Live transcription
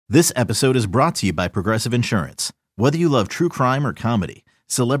This episode is brought to you by Progressive Insurance. Whether you love true crime or comedy,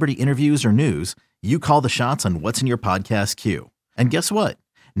 celebrity interviews or news, you call the shots on what's in your podcast queue. And guess what?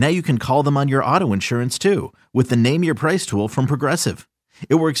 Now you can call them on your auto insurance too with the Name Your Price tool from Progressive.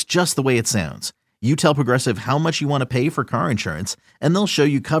 It works just the way it sounds. You tell Progressive how much you want to pay for car insurance, and they'll show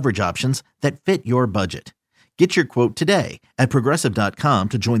you coverage options that fit your budget. Get your quote today at Progressive.com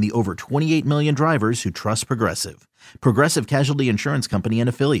to join the over 28 million drivers who trust Progressive. Progressive Casualty Insurance Company and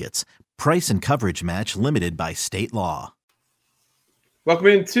Affiliates. Price and coverage match limited by state law. Welcome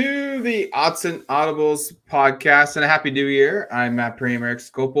into the Odds and Audibles podcast, and a happy new year. I'm Matt Prehm, Eric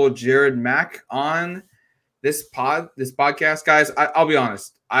Skopel, Jared Mack on this podcast, guys. I'll be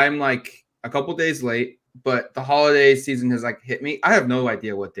honest. I'm like a couple days late, but the holiday season has hit me. I have no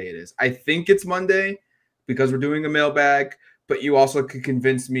idea what day it is. I think it's Monday because we're doing a mailbag, but you also could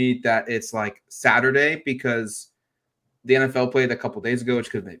convince me that it's like Saturday because the NFL played a couple days ago, which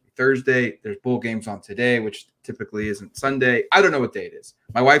could maybe Thursday. There's bowl games on today, which typically isn't Sunday. I don't know what day it is.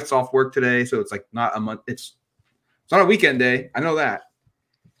 My wife's off work today, so it's like not a month. It's not a weekend day. I know that.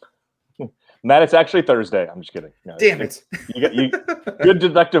 Matt, it's actually Thursday. I'm just kidding. No, damn it. You good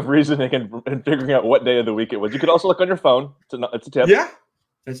deductive reasoning and figuring out what day of the week it was. You could also look on your phone. It's a tip. Yeah,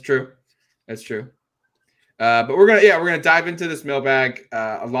 that's true. That's true. But we're gonna dive into this mailbag.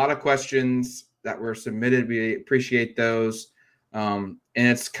 A lot of questions that were submitted. We appreciate those. And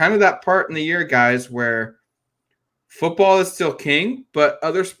it's kind of that part in the year, guys, where football is still king, but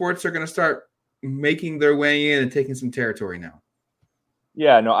other sports are going to start making their way in and taking some territory now.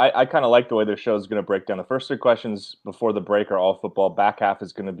 Yeah, no, I kind of like the way the show is going to break down. The first three questions before the break are all football. Back half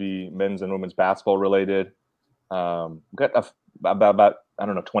is going to be men's and women's basketball related. Got about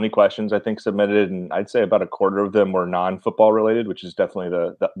 20 questions I think submitted, and I'd say about a quarter of them were non-football related, which is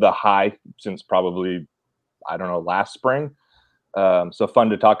definitely the high since probably last spring. So fun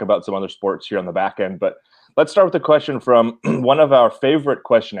to talk about some other sports here on the back end. But let's start with a question from one of our favorite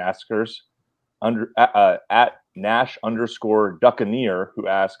question askers at Nash_Duccaneer, who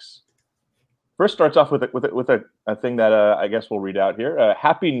asks. First starts off with a thing that I guess we'll read out here.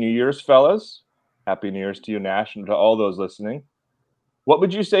 Happy New Year's, fellas. Happy New Year's to you, Nash, and to all those listening. What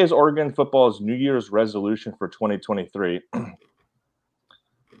would you say is Oregon football's New Year's resolution for 2023?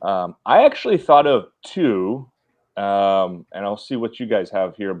 I actually thought of two, and I'll see what you guys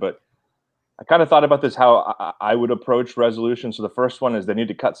have here, but I kind of thought about this, how I would approach resolutions. So the first one is they need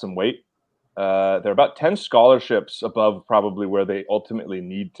to cut some weight. They're about 10 scholarships above probably where they ultimately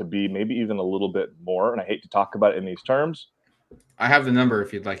need to be, maybe even a little bit more, and I hate to talk about it in these terms. I have the number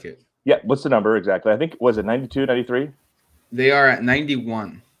if you'd like it. Yeah, what's the number exactly? I think, was it 92, 93? They are at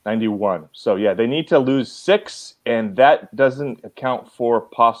 91. 91. So, yeah, they need to lose 6, and that doesn't account for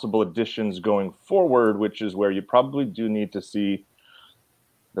possible additions going forward, which is where you probably do need to see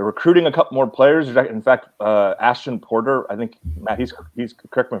they're recruiting a couple more players. In fact, Ashton Porter, I think, Matt, he's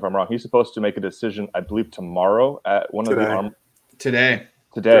correct me if I'm wrong, he's supposed to make a decision, I believe, tomorrow at one Today. of the Today.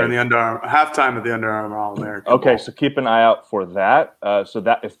 During the halftime of the Under Armour All-American Okay, Bowl. so keep an eye out for that. So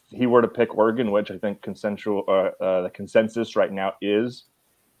that if he were to pick Oregon, which I think the consensus right now is,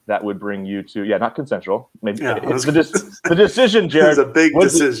 that would bring you to not consensual. Maybe it's the decision, Jared. It's a big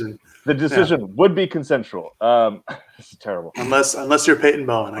decision. The decision would be consensual. This is terrible. Unless you're Peyton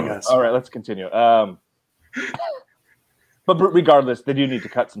Bowen, I guess. All right, let's continue. But regardless, they do need to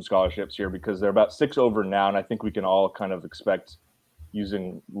cut some scholarships here because they're about 6 over now, and I think we can all kind of expect,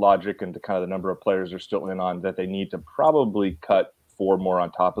 using logic and to kind of the number of players they're still in on, that they need to probably cut 4 more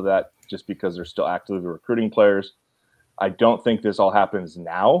on top of that just because they're still actively recruiting players. I don't think this all happens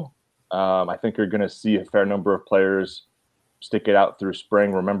now. I think you're going to see a fair number of players stick it out through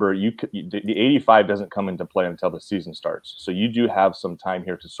spring. Remember, the 85 doesn't come into play until the season starts. So you do have some time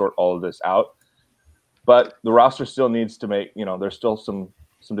here to sort all of this out. But the roster still needs to make, there's still some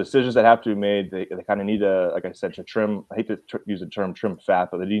decisions that have to be made. They kind of need like I said, to trim. I hate to use the term trim fat,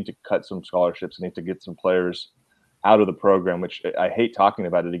 but they need to cut some scholarships. They need to get some players out of the program, which I hate talking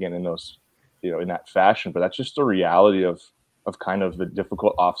about it again in those, in that fashion. But that's just the reality of kind of the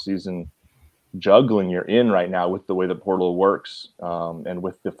difficult offseason juggling you're in right now with the way the portal works, and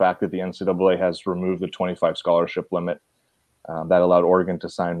with the fact that the NCAA has removed the 25 scholarship limit that allowed Oregon to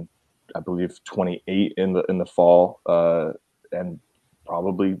sign, I believe, 28 in the fall, and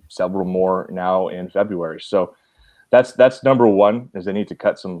probably several more now in February. So that's number one, is they need to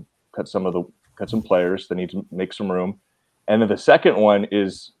cut some players. They need to make some room. And then the second one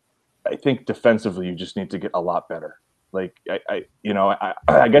is, I think defensively, you just need to get a lot better. Like,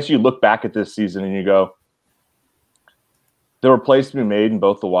 I guess you look back at this season and you go, there were plays to be made in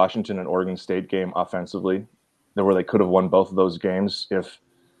both the Washington and Oregon State game offensively, where they could have won both of those games if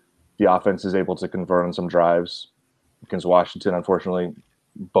the offense is able to convert on some drives. Against Washington, unfortunately,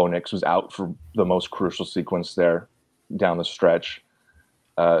 Bo Nix was out for the most crucial sequence there down the stretch.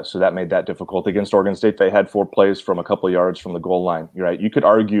 So that made that difficult. Against Oregon State, they had 4 plays from a couple of yards from the goal line. You're right. You could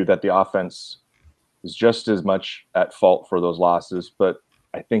argue that the offense is just as much at fault for those losses, but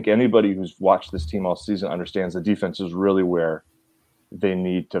I think anybody who's watched this team all season understands the defense is really where they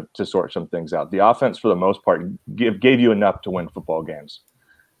need to sort some things out. The offense, for the most part, gave you enough to win football games.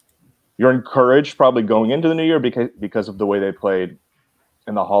 You're encouraged probably going into the new year because of the way they played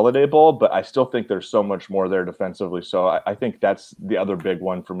in the Holiday Bowl, but I still think there's so much more there defensively. So I think that's the other big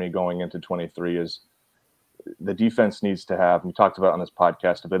one for me going into 23 is the defense needs to have, we talked about on this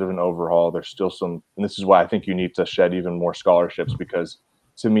podcast, a bit of an overhaul. There's still some, and this is why I think you need to shed even more scholarships, because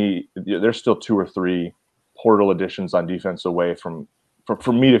to me, there's still 2 or 3 portal additions on defense away from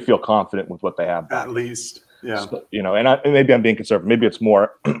for me to feel confident with what they have back. At least. Yeah. So, and maybe I'm being conservative. Maybe it's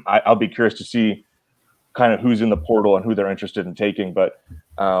more, I'll be curious to see kind of who's in the portal and who they're interested in taking. But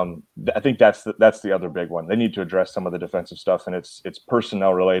I think that's the other big one. They need to address some of the defensive stuff, and it's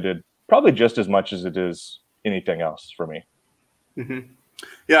personnel related, probably just as much as it is anything else for me. Mm-hmm.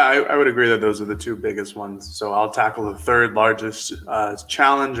 Yeah, I would agree that those are the 2 biggest ones. So I'll tackle the third largest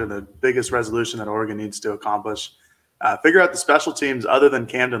challenge, or the biggest resolution that Oregon needs to accomplish. Figure out the special teams other than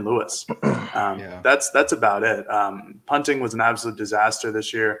Camden Lewis. That's about it. Punting was an absolute disaster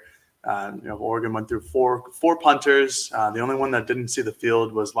this year. Oregon went through four punters. The only one that didn't see the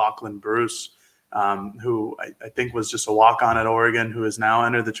field was Lachlan Bruce, who I think was just a walk-on at Oregon, who has now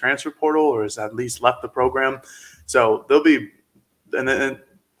entered the transfer portal or has at least left the program. So they'll be – and then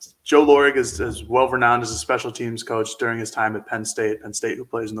Joe Lorig is as well-renowned as a special teams coach during his time at Penn State, who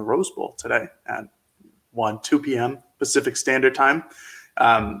plays in the Rose Bowl today at 2 p.m. Pacific Standard Time.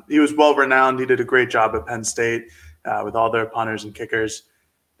 He was well-renowned. He did a great job at Penn State with all their punters and kickers.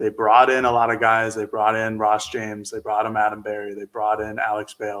 They brought in a lot of guys. They brought in Ross James. They brought in Adam Berry. They brought in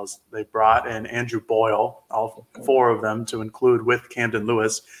Alex Bales. They brought in Andrew Boyle, all 4 of them to include with Camden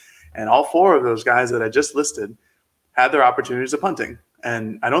Lewis. And all 4 of those guys that I just listed had their opportunities of punting.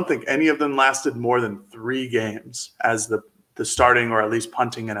 And I don't think any of them lasted more than 3 games as the starting or at least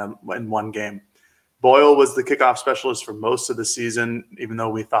punting in one game. Boyle was the kickoff specialist for most of the season, even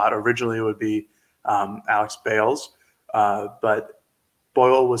though we thought originally it would be Alex Bales. But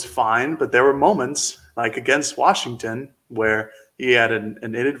Boyle was fine, but there were moments like against Washington where he had an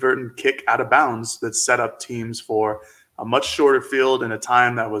inadvertent kick out of bounds that set up teams for a much shorter field in a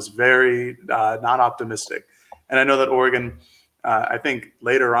time that was very not optimistic. And I know that Oregon, I think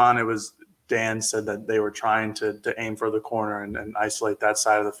later on it was Dan said that they were trying to aim for the corner and isolate that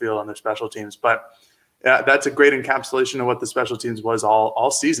side of the field on their special teams. But that's a great encapsulation of what the special teams was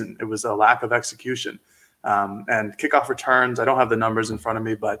all season. It was a lack of execution. And kickoff returns, I don't have the numbers in front of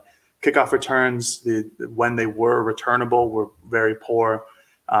me, but kickoff returns, when they were returnable, were very poor.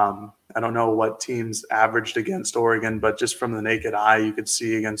 I don't know what teams averaged against Oregon, but just from the naked eye, you could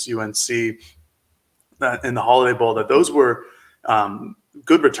see against UNC in the Holiday Bowl that those were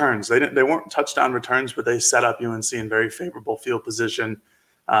good returns. They weren't touchdown returns, but they set up UNC in very favorable field position.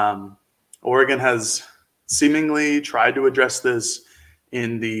 Oregon has seemingly tried to address this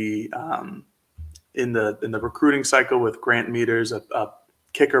in the recruiting cycle with Grant Meters, a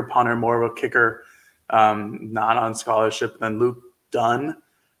kicker punter, more of a kicker, not on scholarship, than Luke Dunn,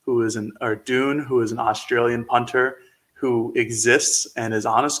 who is an Australian punter who exists and is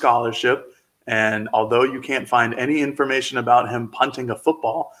on a scholarship. And although you can't find any information about him punting a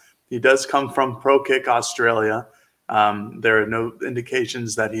football, he does come from Pro Kick Australia. There are no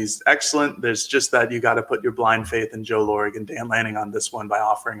indications that he's excellent. There's just that you got to put your blind faith in Joe Lorig and Dan Lanning on this one by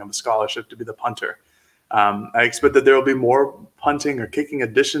offering him a scholarship to be the punter. I expect that there will be more punting or kicking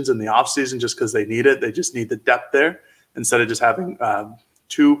additions in the offseason just because they need it. They just need the depth there instead of just having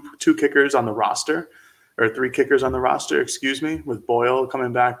two kickers on the roster, or 3 kickers on the roster, with Boyle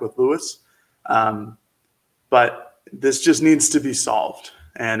coming back with Lewis. But this just needs to be solved.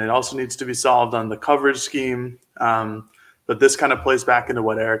 And it also needs to be solved on the coverage scheme. But this kind of plays back into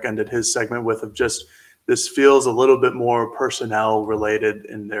what Eric ended his segment with, of just this feels a little bit more personnel related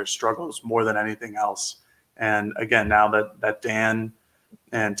in their struggles more than anything else. And again, now that Dan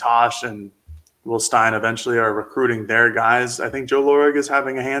and Tosh and Will Stein eventually are recruiting their guys, I think Joe Lorig is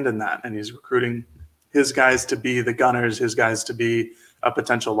having a hand in that. And he's recruiting his guys to be the gunners, his guys to be a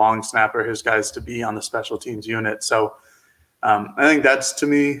potential long snapper, his guys to be on the special teams unit. So I think that's, to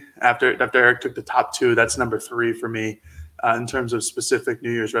me, after Eric took the top 2, that's number 3 for me in terms of specific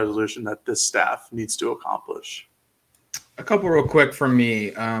New Year's resolution that this staff needs to accomplish. A couple real quick from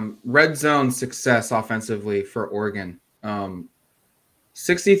me. Red zone success offensively for Oregon.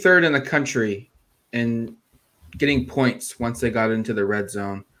 63rd in the country in getting points once they got into the red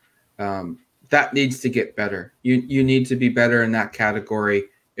zone. That needs to get better. You need to be better in that category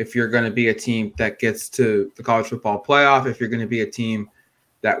if you're going to be a team that gets to the college football playoff, if you're going to be a team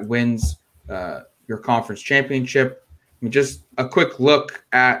that wins your conference championship. I mean, just a quick look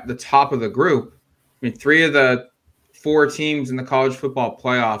at the top of the group. I mean, 3 of the 4 teams in the college football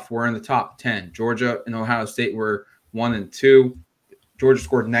playoff were in the top 10. Georgia and Ohio State were 1 and 2. Georgia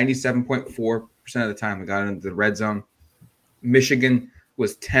scored 97.4% of the time they got into the red zone. Michigan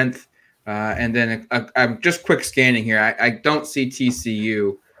was 10th. And then I'm just quick scanning here. I don't see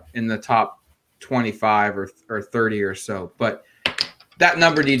TCU in the top 25 or 30 or so, but that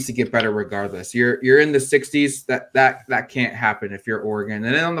number needs to get better regardless. You're in the 60s. That can't happen if you're Oregon.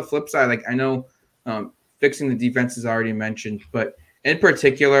 And then on the flip side, like I know fixing the defense is already mentioned, but in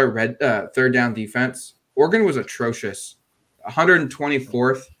particular, third down defense, Oregon was atrocious.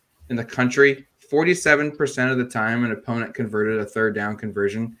 124th in the country. 47% of the time an opponent converted a third down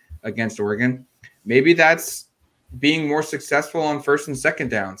conversion against Oregon. Maybe that's being more successful on first and second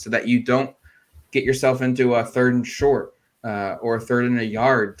down so that you don't get yourself into a third and short or a third and a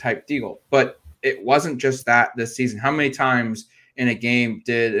yard type deal. But it wasn't just that this season. How many times in a game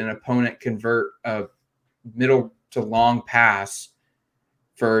did an opponent convert a middle to long pass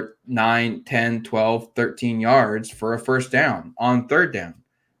for 9, 10, 12, 13 yards for a first down on third down?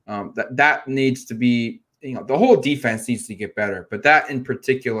 That needs to be, the whole defense needs to get better. But that in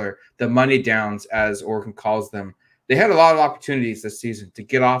particular, the money downs, as Oregon calls them, they had a lot of opportunities this season to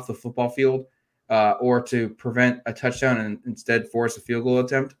get off the football field or to prevent a touchdown and instead force a field goal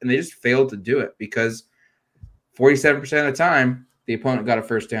attempt. And they just failed to do it because 47% of the time, the opponent got a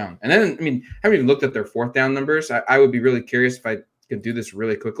first down. And then, I haven't even looked at their fourth down numbers. I would be really curious if I could do this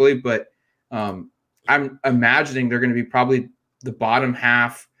really quickly, but I'm imagining they're going to be probably the bottom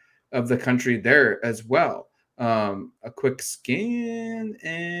half of the country there as well. A quick scan,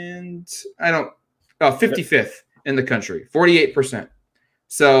 and 55th in the country, 48%.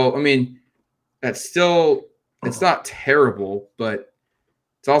 So, that's still, it's not terrible, but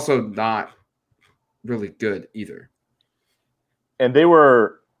it's also not really good either. And they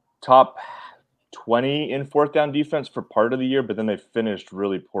were top 20 in fourth down defense for part of the year, but then they finished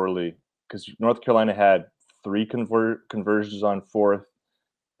really poorly because North Carolina had 3 conversions on fourth.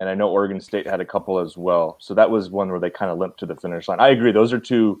 And I know Oregon State had a couple as well. So that was one where they kind of limped to the finish line. I agree. Those are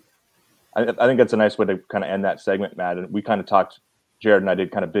 2. I think that's a nice way to kind of end that segment, Matt. And we kind of talked, Jared and I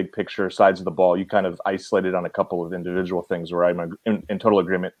did kind of big picture sides of the ball. You kind of isolated on a couple of individual things where I'm in total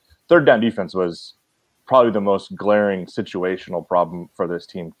agreement. Third down defense was probably the most glaring situational problem for this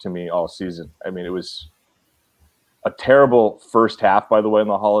team to me all season. It was a terrible first half, by the way, in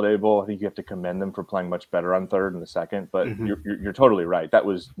the Holiday Bowl. I think you have to commend them for playing much better on third and the second, but you're totally right. That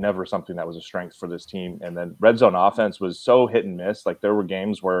was never something that was a strength for this team. And then red zone offense was so hit and miss. Like there were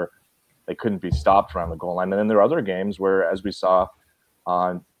games where they couldn't be stopped around the goal line. And then there are other games where, as we saw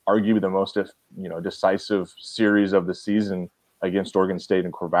on arguably the most, decisive series of the season against Oregon State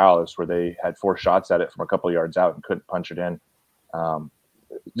and Corvallis, where they had 4 shots at it from a couple of yards out and couldn't punch it in.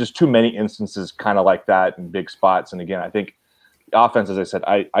 Just too many instances kind of like that in big spots. And again, I think the offense, as I said,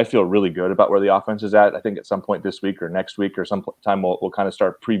 I feel really good about where the offense is at. I think at some point this week or next week or sometime we'll kind of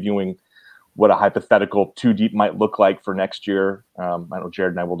start previewing what a hypothetical 2 deep might look like for next year. I know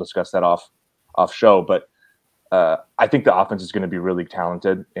Jared and I will discuss that off show, but I think the offense is going to be really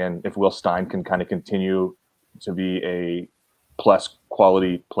talented. And if Will Stein can kind of continue to be a plus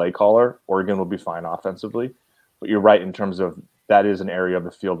quality play caller, Oregon will be fine offensively. But you're right in terms of that is an area of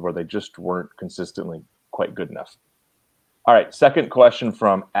the field where they just weren't consistently quite good enough. All right, second question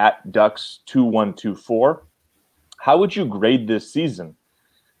from @Ducks2124. How would you grade this season?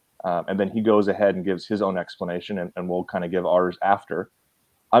 And then he goes ahead and gives his own explanation, and we'll kind of give ours after.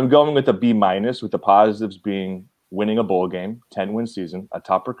 I'm going with a B-, with the positives being winning a bowl game, 10-win season, a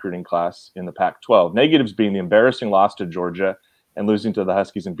top recruiting class in the Pac-12. Negatives being the embarrassing loss to Georgia and losing to the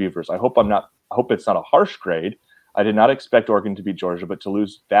Huskies and Beavers. I hope it's not a harsh grade. I did not expect Oregon to beat Georgia, but to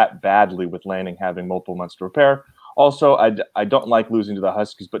lose that badly with Lanning having multiple months to prepare. Also, I don't like losing to the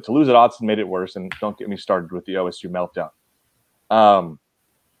Huskies, but to lose at Autzen made it worse, and don't get me started with the OSU meltdown.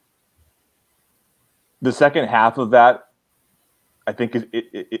 The second half of that, I think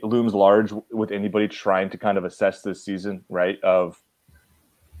it looms large with anybody trying to kind of assess this season, right? Of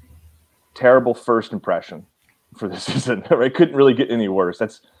terrible first impression for this season, right? Couldn't really get any worse.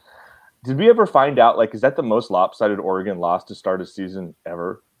 Did we ever find out, is that the most lopsided Oregon loss to start a season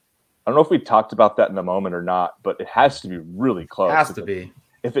ever? I don't know if we talked about that in the moment or not, but it has to be really close. It has to be.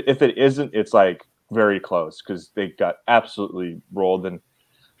 If it isn't, it's very close because they got absolutely rolled. And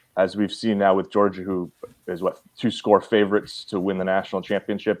as we've seen now with Georgia, who is 2-score favorites to win the national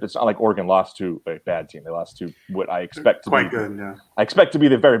championship. It's not like Oregon lost to a bad team. They lost to what I expect to be quite good. Yeah, I expect to be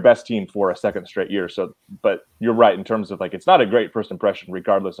the very best team for a second straight year. So, but you're right in terms of like, it's not a great first impression,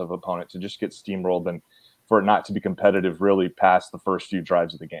 regardless of opponent, to just get steamrolled and for it not to be competitive really past the first few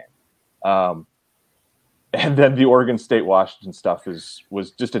drives of the game. And then the Oregon State Washington stuff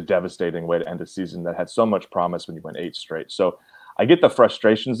was just a devastating way to end a season that had so much promise when you went 8 straight. So I get the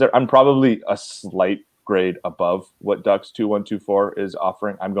frustrations there. I'm probably a slight grade above what Ducks 2124 is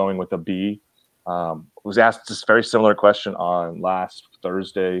offering. I'm going with a B. Was asked this very similar question on last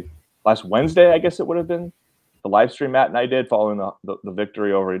Wednesday, I guess it would have been, the live stream Matt and I did following the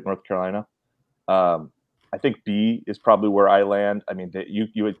victory over North Carolina. I think B is probably where I land. I mean,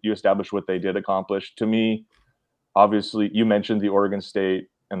 you established what they did accomplish. To me, obviously, you mentioned the Oregon State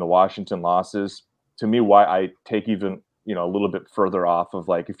and the Washington losses. To me, why I take even a little bit further off of,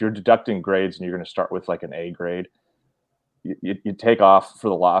 like, if you're deducting grades and you're going to start with like an A grade, you take off for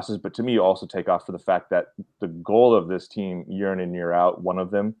the losses. But to me, you also take off for the fact that the goal of this team year in and year out, one of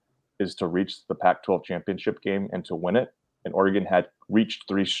them is to reach the Pac-12 championship game and to win it. And Oregon had reached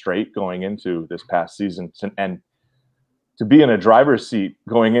 3 straight going into this past season. And to be in a driver's seat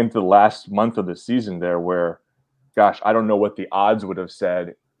going into the last month of the season there, where, gosh, I don't know what the odds would have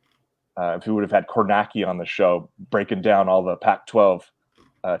said if we would have had Kornacki on the show breaking down all the Pac-12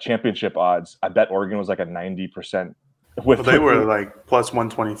 championship odds. I bet Oregon was like a 90%. They were like plus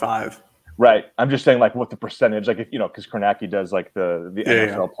 125. Right. I'm just saying, like, what the percentage, like, if because Kornacki does like the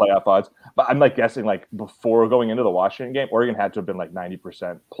NFL playoff odds. But I'm like guessing, like, before going into the Washington game, Oregon had to have been like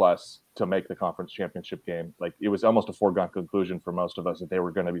 90% plus to make the conference championship game. Like, it was almost a foregone conclusion for most of us that they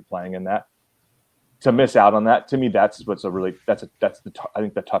were going to be playing in that. To miss out on that, to me, that's I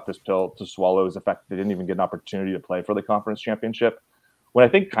think the toughest pill to swallow, is the fact that they didn't even get an opportunity to play for the conference championship. When I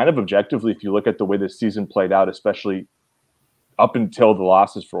think kind of objectively, if you look at the way this season played out, especially up until the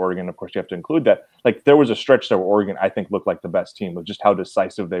losses for Oregon, of course, you have to include that. Like, there was a stretch there where Oregon, I think, looked like the best team with just how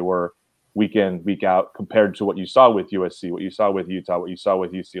decisive they were week in, week out, compared to what you saw with USC, what you saw with Utah, what you saw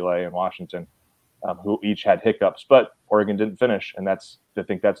with UCLA and Washington, who each had hiccups. But Oregon didn't finish, and I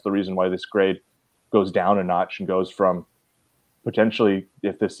think that's the reason why this grade goes down a notch and goes from potentially,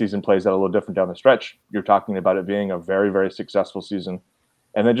 if this season plays out a little different down the stretch, you're talking about it being a very, very successful season.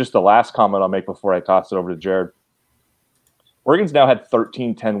 And then just the last comment I'll make before I toss it over to Jared. Oregon's now had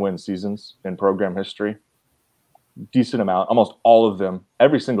 13 10-win seasons in program history. Decent amount. Almost all of them,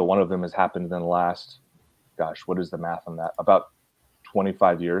 every single one of them has happened in the last, gosh, what is the math on that? About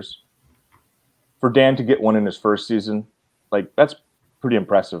 25 years. For Dan to get one in his first season, like, that's pretty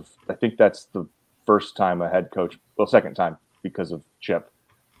impressive. I think that's the first time a head coach, second time because of Chip,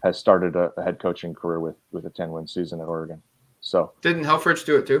 has started a head coaching career with a 10-win season at Oregon. So didn't Helfrich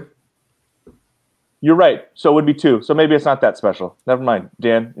do it too? You're right. So it would be 2. So maybe it's not that special. Never mind,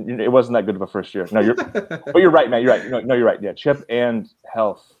 Dan. It wasn't that good of a first year. No, but you're right, Matt. You're right. No, you're right. Yeah, Chip and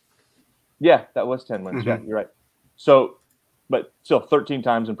Health. Yeah, that was 10 wins. Mm-hmm. Yeah, you're right. So, but still, 13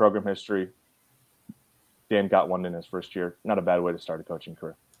 times in program history, Dan got one in his first year. Not a bad way to start a coaching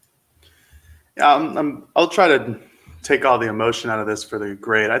career. Yeah, I'll try to take all the emotion out of this for the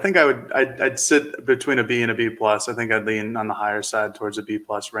grade. I think I'd sit between a B and a B plus. I think I'd lean on the higher side towards a B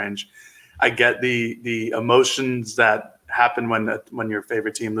plus range. I get the emotions that happen when your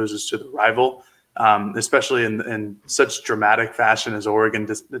favorite team loses to the rival, especially in such dramatic fashion as Oregon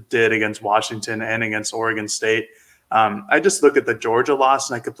did against Washington and against Oregon State. I just look at the Georgia loss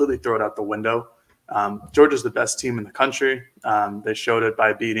and I completely throw it out the window. Georgia's the best team in the country. They showed it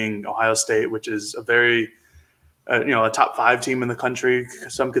by beating Ohio State, which is a very, a top 5 team in the country.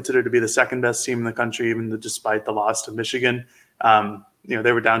 Some consider to be the second best team in the country, even despite the loss to Michigan.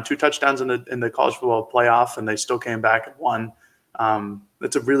 They were down 2 touchdowns in the college football playoff, and they still came back and won.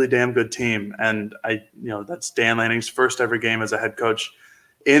 It's a really damn good team, and that's Dan Lanning's first ever game as a head coach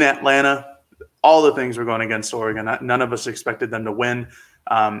in Atlanta. All the things were going against Oregon. None of us expected them to win.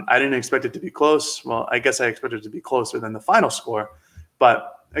 I didn't expect it to be close. Well, I guess I expected it to be closer than the final score.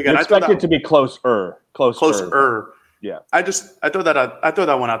 But again, I expect it to be closer. Yeah. I throw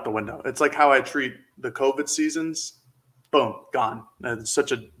that one out the window. It's like how I treat the COVID seasons. Boom, gone. It's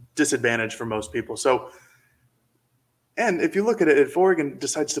such a disadvantage for most people. So, and if you look at it, if Oregon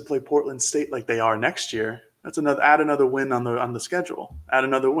decides to play Portland State like they are next year, that's add another win on the schedule. Add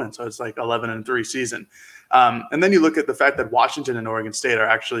another win. So it's like 11-3 season. And then you look at the fact that Washington and Oregon State are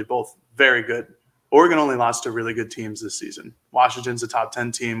actually both very good. Oregon only lost to really good teams this season. Washington's a top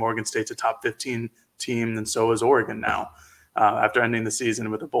 10 team. Oregon State's a top 15 team. And so is Oregon now after ending the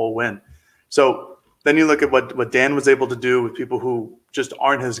season with a bowl win. So then you look at what Dan was able to do with people who just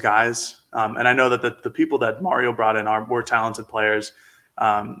aren't his guys. And I know that the people that Mario brought in were talented players,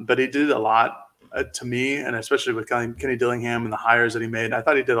 but he did a lot to me, and especially with Kenny Dillingham and the hires that he made. I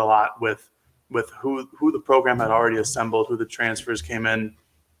thought he did a lot with who the program had already assembled, who the transfers came in,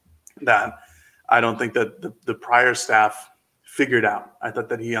 that I don't think that the prior staff figured out. I thought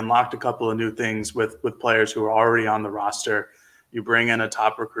that he unlocked a couple of new things with players who were already on the roster. You bring in a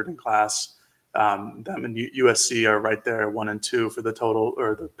top recruiting class. Them and USC are right there 1 and 2 for the total,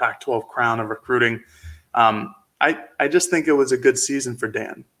 or the Pac-12 crown of recruiting. I just think it was a good season for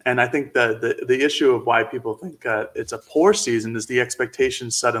Dan. And I think that the issue of why people think it's a poor season is the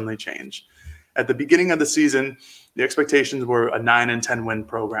expectations suddenly change. At the beginning of the season, the expectations were a 9-10 win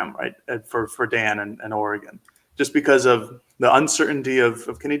program, right, for Dan and Oregon, just because of the uncertainty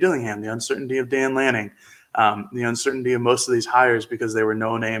of Kenny Dillingham, the uncertainty of Dan Lanning, the uncertainty of most of these hires because they were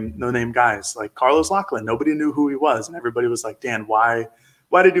no name guys like Carlos Loughlin. Nobody knew who he was, and everybody was like, Dan, why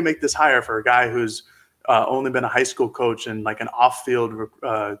did you make this hire for a guy who's only been a high school coach and like an off-field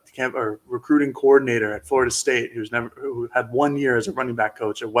recruiting coordinator at Florida State, who had 1 year as a running back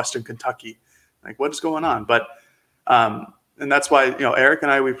coach at Western Kentucky? Like, what is going on? But and that's why, Eric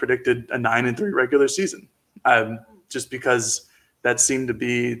and I, we predicted a 9-3 regular season, just because that seemed to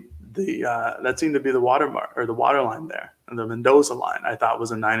be the watermark, or the waterline there, and the Mendoza line I thought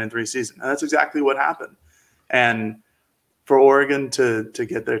was a 9-3 season, and that's exactly what happened. And for Oregon to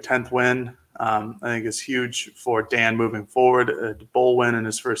get their 10th win, I think is huge for Dan moving forward. A bowl win in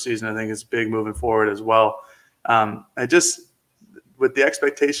his first season, I think, is big moving forward as well. With the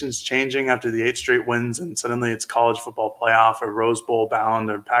expectations changing after the 8 straight wins, and suddenly it's college football playoff or Rose Bowl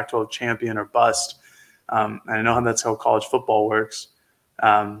bound or Pac-12 champion or bust. I know that's how college football works.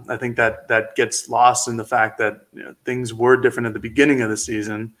 I think that gets lost in the fact that things were different at the beginning of the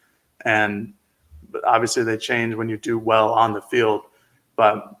season, but obviously they change when you do well on the field.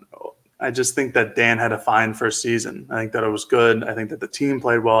 But I just think that Dan had a fine first season. I think that it was good. I think that the team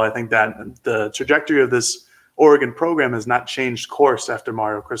played well. I think that the trajectory of this Oregon program has not changed course after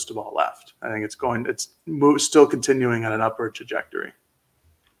Mario Cristobal left. I think it's still continuing on an upward trajectory.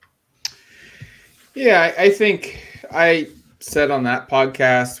 Yeah, I think I said on that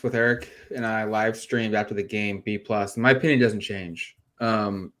podcast with Eric and I live streamed after the game, B+. My opinion doesn't change.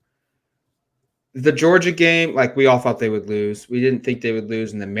 The Georgia game, like, we all thought they would lose. We didn't think they would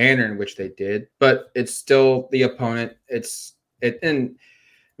lose in the manner in which they did, but it's still the opponent.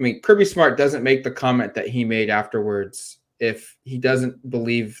 Kirby Smart doesn't make the comment that he made afterwards if he doesn't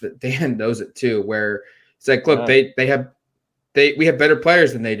believe that Dan knows it too, where it's like, look, we have better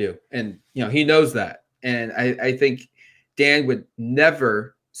players than they do. And, he knows that. And I think Dan would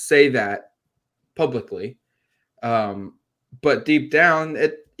never say that publicly. But deep down,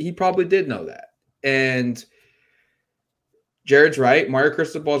 he probably did know that. And Jared's right. Mario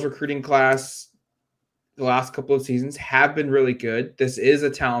Cristobal's recruiting class the last couple of seasons have been really good. This is a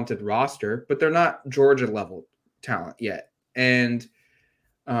talented roster, but they're not Georgia level talent yet. And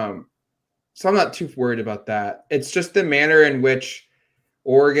so I'm not too worried about that. It's just the manner in which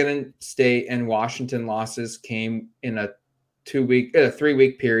Oregon State and Washington losses came in a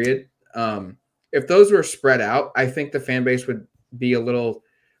 3-week period. If those were spread out, I think the fan base would be a little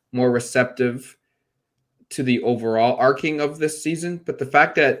more receptive to the overall arcing of this season. But the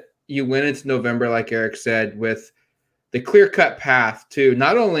fact that you went into November, like Eric said, with the clear-cut path to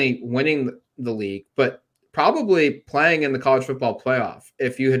not only winning the league, but probably playing in the college football playoff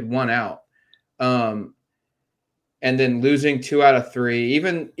if you had won out. And then losing 2 out of 3,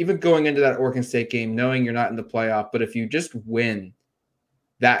 even going into that Oregon State game, knowing you're not in the playoff, but if you just win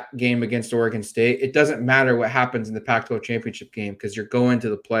that game against Oregon State, it doesn't matter what happens in the Pac-12 championship game because you're going to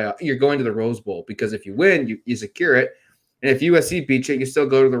the playoff. You're going to the Rose Bowl because if you win, you secure it. And if USC beats you, you still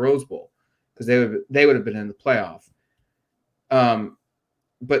go to the Rose Bowl because they would have been in the playoff.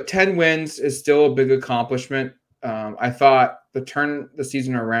 But 10 wins is still a big accomplishment. I thought turn the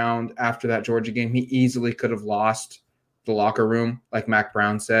season around after that Georgia game, he easily could have lost the locker room, like Mac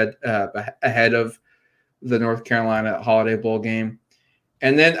Brown said, ahead of the North Carolina Holiday Bowl game.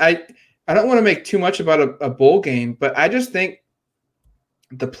 And then I don't want to make too much about a bowl game, but I just think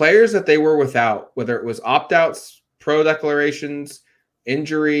the players that they were without, whether it was opt-outs, pro declarations,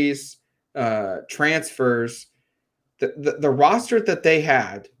 injuries, transfers, the roster that they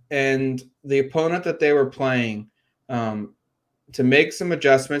had and the opponent that they were playing, to make some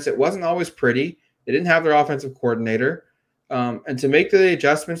adjustments. It wasn't always pretty. They didn't have their offensive coordinator. And to make the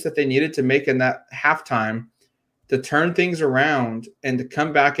adjustments that they needed to make in that halftime to turn things around and to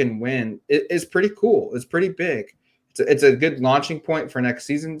come back and win is pretty cool. It's pretty big. It's a good launching point for next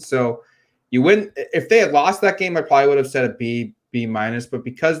season. So You win. If they had lost that game, I probably would have said a B minus. But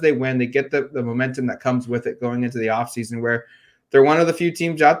because they win, they get the momentum that comes with it going into the offseason, where they're one of the few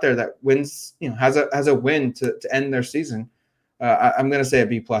teams out there that wins, has a win to end their season. I'm going to say a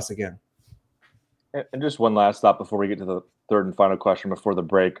B plus again. And just one last thought before we get to the third and final question before the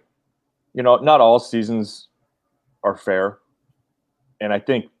break. Not all seasons are fair. And I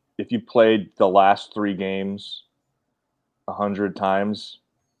think if you played the last 3 games 100 times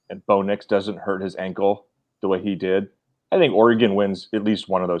and Bo Nix doesn't hurt his ankle the way he did, I think Oregon wins at least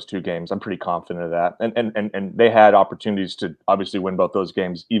one of those 2 games. I'm pretty confident of that. And they had opportunities to obviously win both those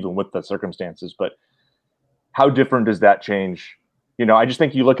games, even with the circumstances. But how different does that change? I just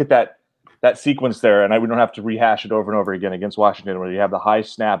think you look at that sequence there, and we don't have to rehash it over and over again against Washington, where you have the high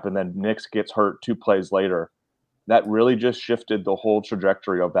snap and then Nix gets hurt 2 plays later. That really just shifted the whole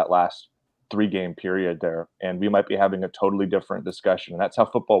trajectory of that last 3-game period there. And we might be having a totally different discussion. And that's how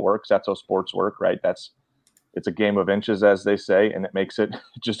football works. That's how sports work, right? It's a game of inches, as they say, and it makes it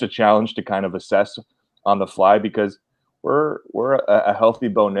just a challenge to kind of assess on the fly, because we're a healthy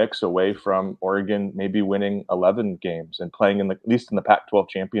Bo Nix away from Oregon maybe winning 11 games and playing at least in the Pac-12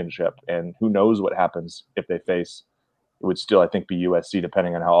 championship. And who knows what happens if they face, it would still, I think, be USC,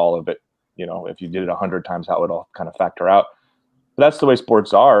 depending on how all of it, if you did it 100 times, how it would all kind of factor out. But that's the way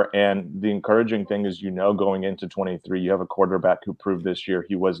sports are. And the encouraging thing is, going into 23, you have a quarterback who proved this year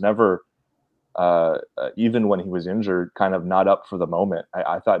he was never, even when he was injured, kind of not up for the moment.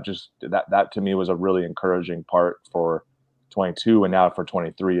 I thought just that to me was a really encouraging part for 22 and now for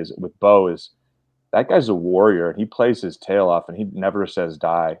 23 is with Bo is that guy's a warrior and he plays his tail off and he never says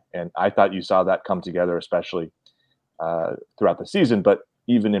die. And I thought you saw that come together, especially throughout the season, but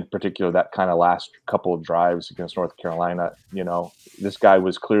even in particular, that kind of last couple of drives against North Carolina, this guy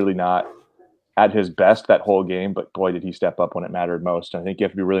was clearly not at his best that whole game, but boy, did he step up when it mattered most. And I think you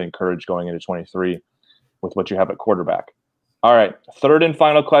have to be really encouraged going into 23 with what you have at quarterback. All right, third and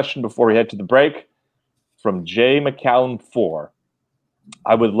final question before we head to the break from Jay McCallum 4.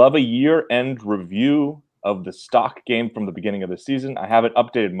 I would love a year-end review of the stock game from the beginning of the season. I haven't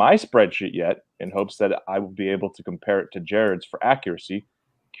updated my spreadsheet yet in hopes that I will be able to compare it to Jared's for accuracy.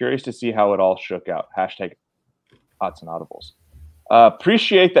 Curious to see how it all shook out. Hashtag Odds and Audibles.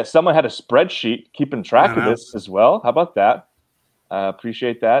 Appreciate that someone had a spreadsheet keeping track of this as well. How about that?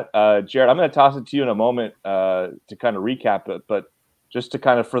 Appreciate that. Jared, I'm going to toss it to you in a moment to kind of recap it. But just to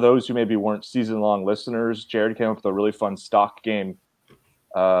kind of, for those who maybe weren't season-long listeners, Jared came up with a really fun stock game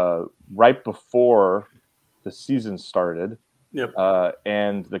right before the season started. Yep.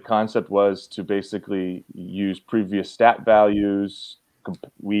 And the concept was to basically use previous stat values.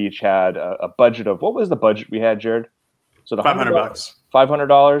 We each had a budget of, what was the budget we had, Jared? So the $500.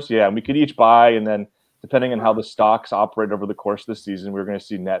 $500. Yeah. And we could each buy, and then depending on how the stocks operate over the course of the season, we're going to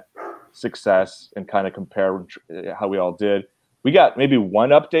see net success and kind of compare how we all did. We got maybe one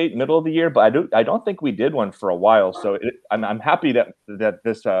update middle of the year, but I don't think we did one for a while. So I'm happy that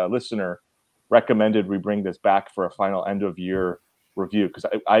this listener recommended we bring this back for a final end of year review, because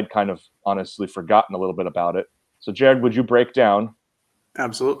I'd kind of honestly forgotten a little bit about it. So Jared, would you break down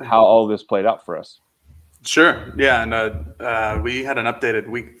absolutely how all this played out for us? Sure. Yeah. And we had an updated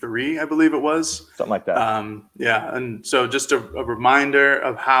week 3, I believe it was. Something like that. Yeah. And so just a reminder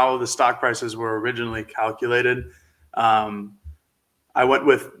of how the stock prices were originally calculated. I went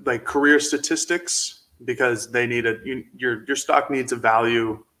with like career statistics because they needed your stock needs a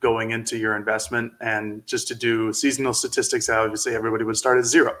value going into your investment, and just to do seasonal statistics, obviously everybody would start at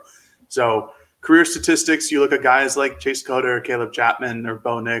 0. So career statistics, you look at guys like Chase Coder, Caleb Chapman, or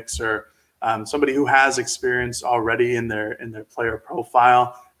Bo Nix, or somebody who has experience already in their player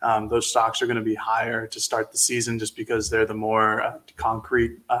profile. Those stocks are going to be higher to start the season just because they're the more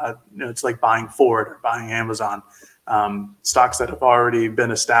concrete. It's like buying Ford or buying Amazon. Stocks that have already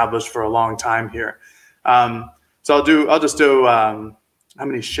been established for a long time here. So I'll just do how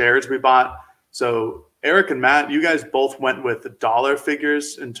many shares we bought. So Eric and Matt, you guys both went with the dollar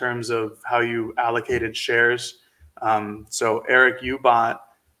figures in terms of how you allocated shares. So Eric, you bought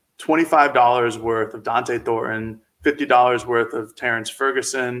 $25 worth of Dante Thornton, $50 worth of Terrence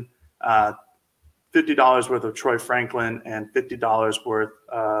Ferguson, $50 worth of Troy Franklin, and $50 worth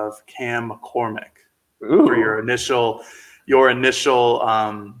of Cam McCormick. Ooh. For your initial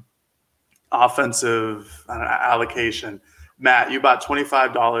offensive allocation. Matt, you bought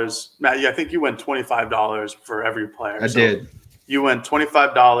 $25. Matt, I think you went $25 for every player. I did. You went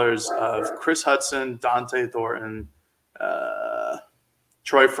 $25 of Chris Hudson, Dante Thornton,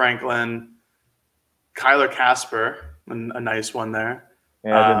 Troy Franklin, Kyler Casper, a nice one there.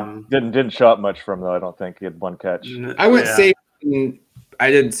 Yeah, didn't show up much from though. I don't think he had one catch. I went safe.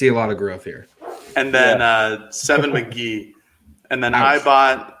 I didn't see a lot of growth here. And then Seven McGee. And then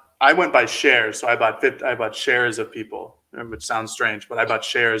I went by shares. So I bought shares of people, which sounds strange, but I bought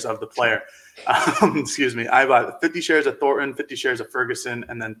shares of the player. Excuse me. I bought 50 shares of Thornton, 50 shares of Ferguson,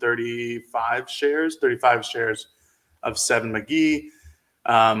 and then 35 shares of Seven McGee.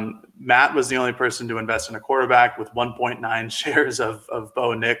 Matt was the only person to invest in a quarterback with 1.9 shares of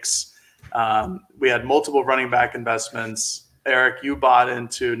Bo Nix. We had multiple running back investments. Eric, you bought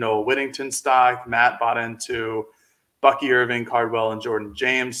into Noah Whittington stock. Matt bought into Bucky Irving, Cardwell, and Jordan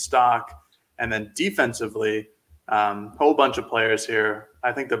James stock. And then defensively, whole bunch of players here.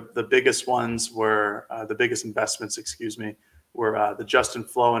 I think the biggest ones were the biggest investments, were the Justin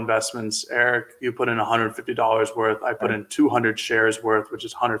Flo investments. Eric, you put in $150 worth. I put in 200 shares worth, which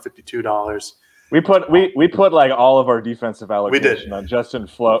is $152. We put like all of our defensive allocation on Justin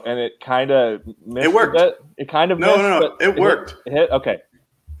Flo, and it kind of missed. It worked. It kind of no. It worked. It hit. Okay.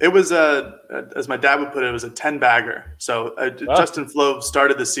 It was as my dad would put it was a 10-bagger. So Justin Flo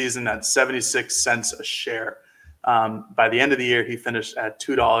started the season at 76 cents a share. By the end of the year, he finished at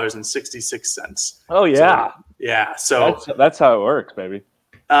 $2.66. Oh yeah, So that's how it works, baby.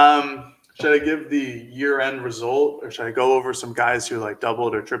 Should I give the year-end result, or should I go over some guys who like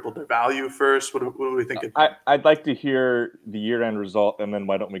doubled or tripled their value first? What do we think? I'd like to hear the year-end result, and then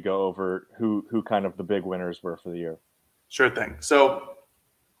why don't we go over who kind of the big winners were for the year? Sure thing. So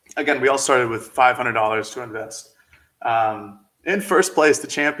again, we all started with $500 to invest. In first place, the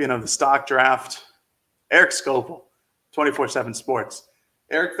champion of the stock draft, Eric Scopel, 24/7 Sports.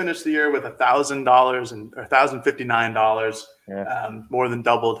 Eric finished the year with $1,000 and $1,059, more than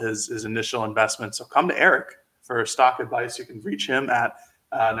doubled his initial investment. So come to Eric for stock advice. You can reach him at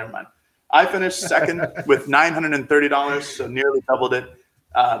never mind. I finished second with $930, so nearly doubled it.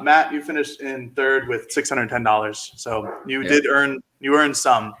 Matt, you finished in third with $610, so you earned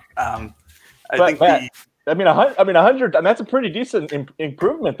some. I mean, 100. And that's a pretty decent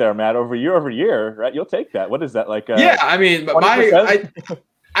improvement there, Matt, over year, right? You'll take that. What is that like? But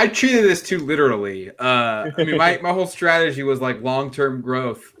I treated this too literally. My whole strategy was like long-term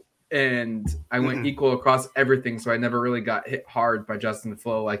growth, and I went equal across everything. So I never really got hit hard by Justin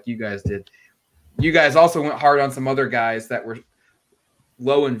Flo like you guys did. You guys also went hard on some other guys that were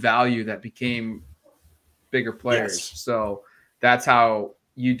low in value that became bigger players. Yes. So that's how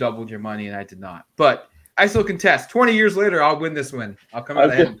you doubled your money, and I did not. But I still contest. 20 years later, I'll win this win. I'll come out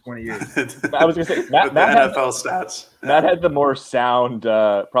ahead in 20 years. I was going to say, Matt NFL stats. Matt had the more sound,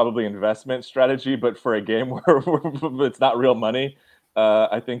 probably investment strategy, but for a game where it's not real money,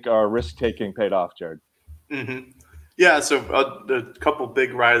 I think our risk-taking paid off, Jared. Mm-hmm. Yeah, so a couple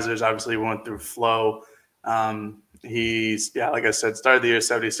big risers. Obviously, we went through Flo. He's, like I said, started the year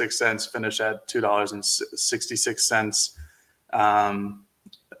 76 cents, finished at $2.66.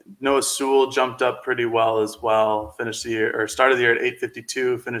 Noah Sewell jumped up pretty well as well. Started the year at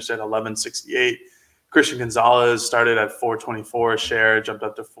 $8.52, finished at $11.68. Christian Gonzalez started at $4.24 a share, jumped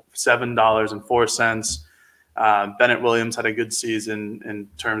up to $7.04. Bennett Williams had a good season in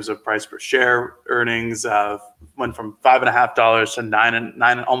terms of price per share earnings. Went from $5.50 to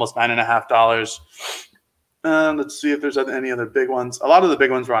almost $9.50. Let's see if there's any other big ones. A lot of the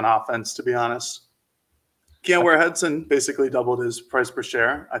big ones were on offense, to be honest. Keanu Hudson basically doubled his price per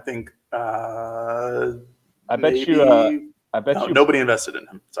share. I think. Nobody invested in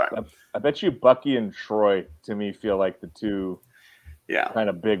him. Sorry. I bet you Bucky and Troy, to me, feel like the two kind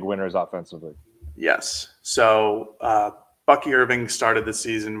of big winners offensively. Yes. So Bucky Irving started the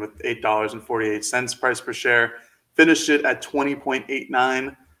season with $8.48 price per share, finished it at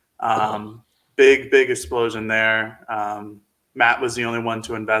 20.89. Big explosion there. Matt was the only one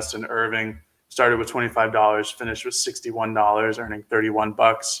to invest in Irving. Started with $25, finished with $61, earning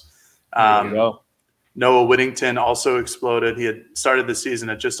 $31. There you go. Noah Whittington also exploded. He had started the season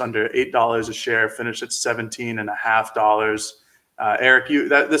at just under $8 a share, finished at $17.50. Eric,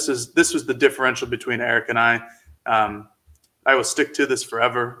 this was the differential between Eric and I. I will stick to this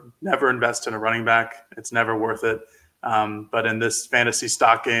forever. Never invest in a running back. It's never worth it. But in this fantasy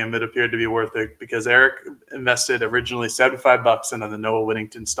stock game, it appeared to be worth it because Eric invested originally $75 into the Noah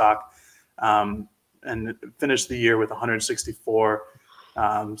Whittington stock, and finished the year with 164.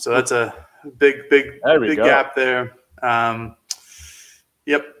 So that's a big gap there.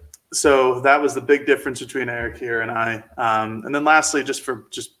 Yep. So that was the big difference between Eric here and I. And then lastly, just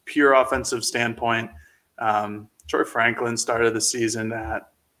pure offensive standpoint, Troy Franklin started the season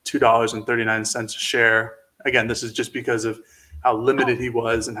at $2.39 a share. Again, this is just because of how limited he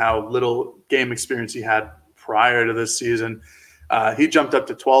was and how little game experience he had prior to this season. He jumped up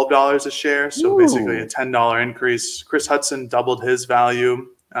to $12 a share, so basically a $10 increase. Chris Hudson doubled his value.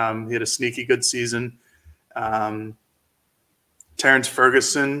 He had a sneaky good season. Terrence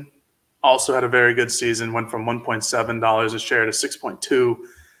Ferguson also had a very good season, went from $1.7 a share to $6.2.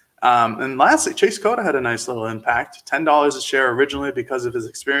 And lastly, Chase Cota had a nice little impact. $10 a share originally because of his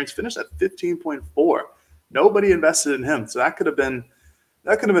experience, finished at 15.4. Nobody invested in him, so that could have been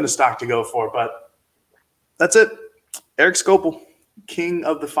a stock to go for. But that's it. Eric Skopel, king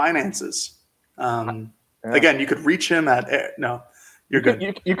of the finances. Again, you could reach him at no. You're good.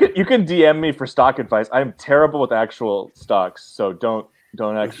 You can DM me for stock advice. I'm terrible with actual stocks, so don't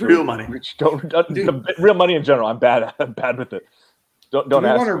actually real money. Real money in general. I'm bad with it. Don't Do we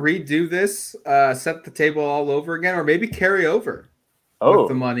ask want to me. redo this, set the table all over again, or maybe carry over with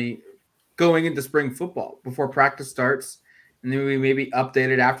the money going into spring football before practice starts, and then we maybe update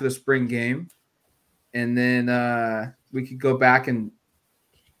it after the spring game, and then we could go back and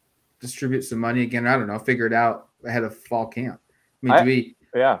distribute some money again. I don't know, figure it out ahead of fall camp. I mean,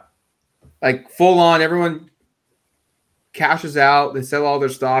 like full on, everyone cashes out, they sell all their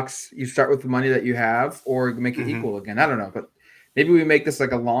stocks, you start with the money that you have, or make it equal again. I don't know, but maybe we make this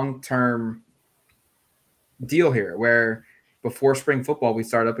like a long-term deal here where before spring football, we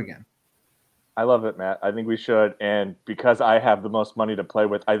start up again. I love it, Matt. I think we should. And because I have the most money to play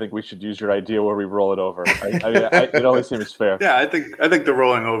with, I think we should use your idea where we roll it over. It always seems fair. Yeah, I think the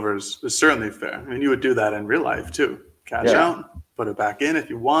rolling over is certainly fair. I mean, you would do that in real life too. Cash out, put it back in if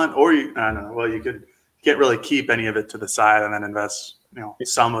you want, or I don't know. Well, you can't really keep any of it to the side and then invest,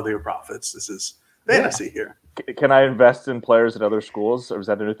 some of your profits. This is fantasy here. Can I invest in players at other schools, or is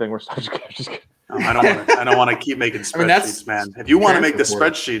that anything we're just kidding? No, I don't want to keep making spreadsheets, man. If you want to make the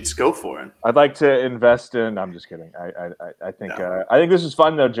spreadsheets, go for it. I'd like to invest in. I'm just kidding. I think this is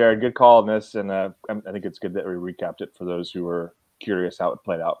fun though, Jared. Good call on this, and I think it's good that we recapped it for those who were curious how it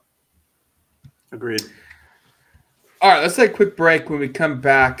played out. Agreed. All right, let's take a quick break. When we come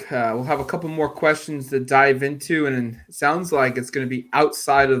back, we'll have a couple more questions to dive into, and it sounds like it's going to be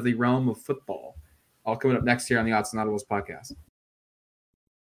outside of the realm of football. All coming up next here on the Odds and Audibles podcast.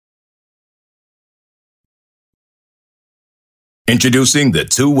 Introducing the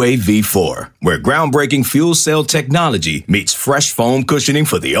Two-Way V4, where groundbreaking fuel cell technology meets fresh foam cushioning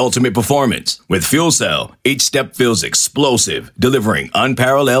for the ultimate performance. With Fuel Cell, each step feels explosive, delivering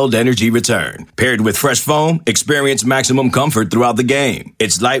unparalleled energy return. Paired with fresh foam, experience maximum comfort throughout the game.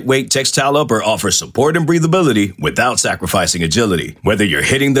 Its lightweight textile upper offers support and breathability without sacrificing agility. Whether you're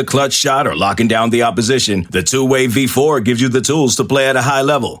hitting the clutch shot or locking down the opposition, the Two-Way V4 gives you the tools to play at a high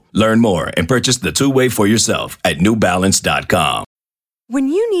level. Learn more and purchase the Two-Way for yourself at newbalance.com. When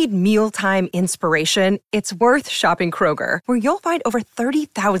you need mealtime inspiration, it's worth shopping Kroger, where you'll find over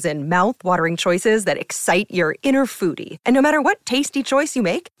 30,000 mouth-watering choices that excite your inner foodie. And no matter what tasty choice you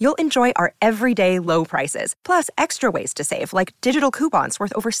make, you'll enjoy our everyday low prices, plus extra ways to save, like digital coupons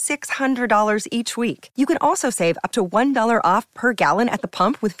worth over $600 each week. You can also save up to $1 off per gallon at the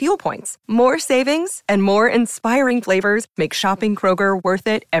pump with fuel points. More savings and more inspiring flavors make shopping Kroger worth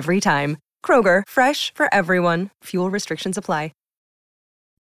it every time. Kroger, fresh for everyone. Fuel restrictions apply.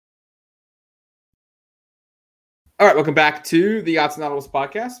 All right, welcome back to the Odds and Audibles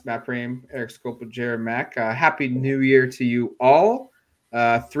podcast. Matt Prehm, Eric Skopel, Jared Mack. Happy New Year to you all.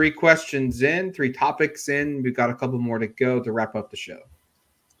 3 questions in, 3 topics in. We've got a couple more to go to wrap up the show.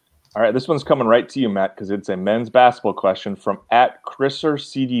 All right, this one's coming right to you, Matt, because it's a men's basketball question from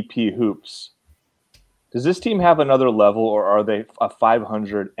 @ChriserCDP Hoops. Does this team have another level, or are they a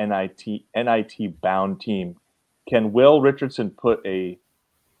 500 NIT bound team? Can Will Richardson pull a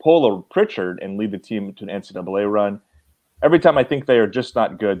Pritchard and lead the team to an NCAA run? Every time I think they are just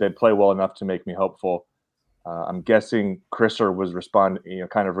not good, they play well enough to make me hopeful. I'm guessing Chriser was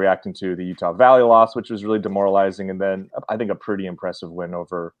kind of reacting to the Utah Valley loss, which was really demoralizing. And then I think a pretty impressive win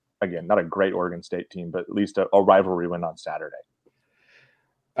over, again, not a great Oregon State team, but at least a rivalry win on Saturday.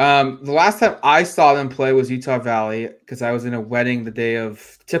 The last time I saw them play was Utah Valley, because I was in a wedding the day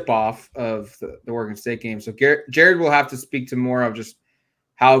of tip-off of the Oregon State game. So Jared will have to speak to more of just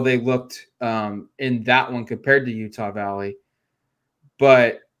how they looked in that one compared to Utah Valley.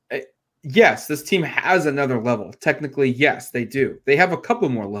 But yes, this team has another level. Technically, yes, they do. They have a couple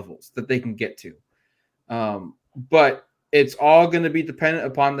more levels that they can get to. But it's all going to be dependent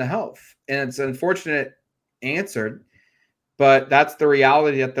upon the health. And it's unfortunate answered, but that's the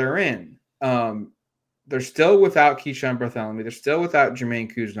reality that they're in. They're still without Keyshawn Bartholomew. They're still without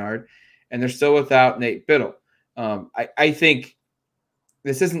Jermaine Couisnard. And they're still without Nate Biddle. I think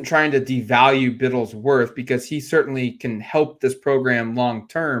this isn't trying to devalue Biddle's worth, because he certainly can help this program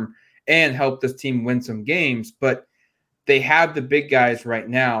long-term and help this team win some games, but they have the big guys right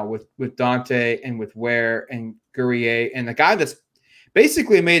now with Dante and with Ware and Guerrier, and the guy that's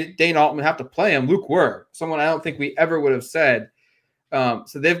basically made Dane Altman have to play him, Luke Ware, someone I don't think we ever would have said. So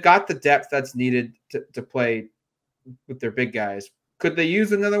they've got the depth that's needed to play with their big guys. Could they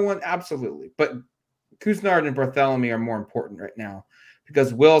use another one? Absolutely. But Couisnard and Barthélemy are more important right now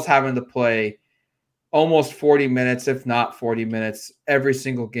because Will's having to play almost 40 minutes, if not 40 minutes, every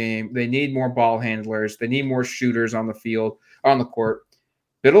single game. They need more ball handlers. They need more shooters on the field, on the court.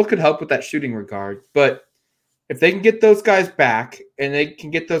 Biddle could help with that shooting regard. But if they can get those guys back, and they can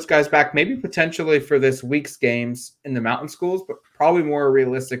get those guys back maybe potentially for this week's games in the Mountain Schools, but probably more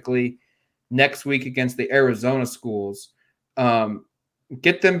realistically next week against the Arizona schools,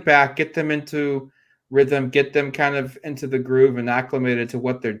 get them back, get them into rhythm, get them kind of into the groove and acclimated to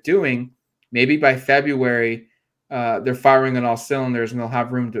what they're doing. Maybe by February, they're firing on all cylinders and they'll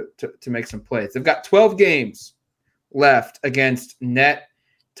have room to make some plays. They've got 12 games left against net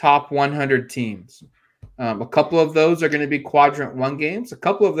top 100 teams. A couple of those are going to be quadrant 1 games. A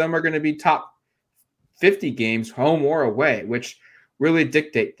couple of them are going to be top 50 games, home or away, which really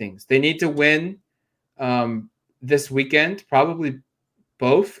dictate things. They need to win this weekend, probably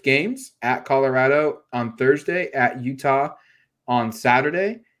both games, at Colorado on Thursday, at Utah on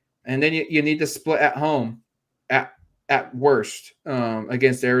Saturday. And then you need to split at home at worst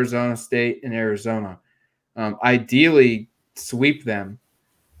against Arizona State and Arizona. Ideally, sweep them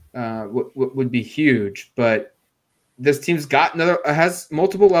would be huge. But this team's has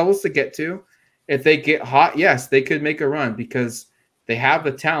multiple levels to get to. If they get hot, yes, they could make a run because they have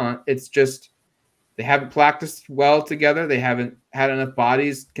the talent. It's just they haven't practiced well together. They haven't had enough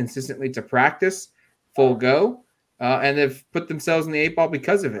bodies consistently to practice full go. And they've put themselves in the 8 ball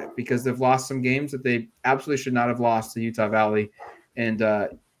because of it, because they've lost some games that they absolutely should not have lost to Utah Valley and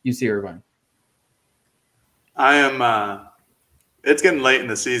UC Irvine. It's getting late in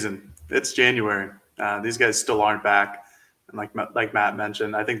the season. It's January. These guys still aren't back. And like Matt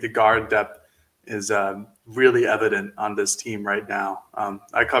mentioned, I think the guard depth is really evident on this team right now.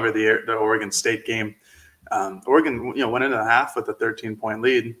 I covered the Oregon State game. Oregon, went into the half with a 13-point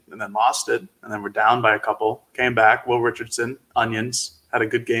lead and then lost it, and then we're down by a couple. Came back. Will Richardson, Onions, had a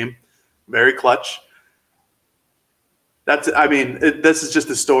good game, very clutch. This is just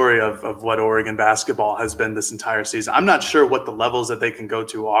the story of what Oregon basketball has been this entire season. I'm not sure what the levels that they can go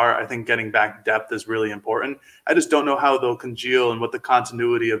to are. I think getting back depth is really important. I just don't know how they'll congeal and what the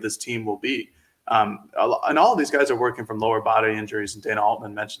continuity of this team will be. And all of these guys are working from lower body injuries, and Dana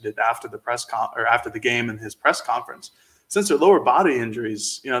Altman mentioned it after the game in his press conference. Since they're lower body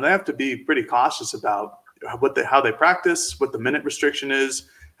injuries, they have to be pretty cautious about how they practice, what the minute restriction is,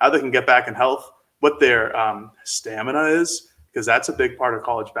 how they can get back in health, what their stamina is, because that's a big part of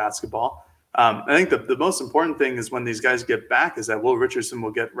college basketball. I think the most important thing is when these guys get back is that Will Richardson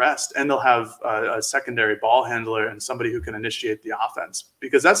will get rest, and they'll have a secondary ball handler and somebody who can initiate the offense,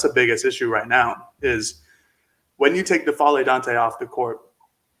 because that's the biggest issue right now is when you take N'Faly Dante off the court,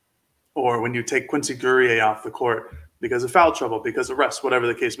 or when you take Quincy Guerrier off the court because of foul trouble, because of rest, whatever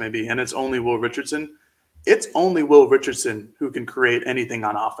the case may be, and it's only Will Richardson. It's only Will Richardson who can create anything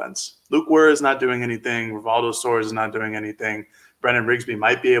on offense. Luke Ware is not doing anything. Rivaldo Soares is not doing anything. Brennan Rigsby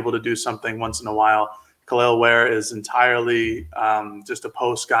might be able to do something once in a while. Khalil Ware is entirely just a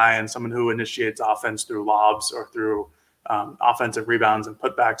post guy and someone who initiates offense through lobs or through offensive rebounds and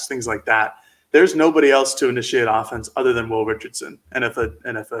putbacks, things like that. There's nobody else to initiate offense other than Will Richardson. And if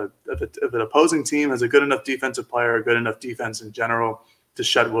an opposing team has a good enough defensive player, a good enough defense in general to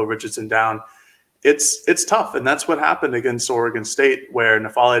shut Will Richardson down, it's tough. And that's what happened against Oregon State, where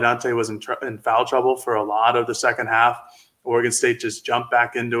N'Faly Dante was in foul trouble for a lot of the second half. Oregon State just jumped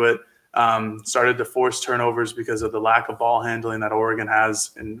back into it, started to force turnovers because of the lack of ball handling that Oregon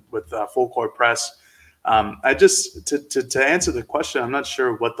has with full court press. To answer the question, I'm not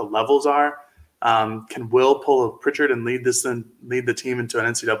sure what the levels are. Can Will pull a Pritchard and lead the team into an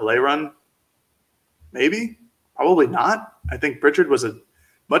NCAA run? Maybe, probably not. I think Pritchard was a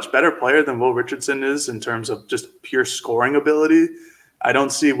much better player than Will Richardson is in terms of just pure scoring ability. I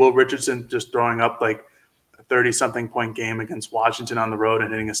don't see Will Richardson just throwing up like 30-something point game against Washington on the road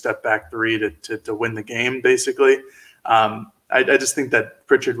and hitting a step back 3 to win the game, basically. I just think that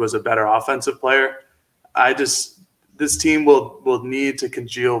Pritchard was a better offensive player. This team will need to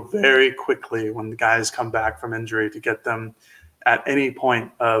congeal very quickly when the guys come back from injury to get them at any point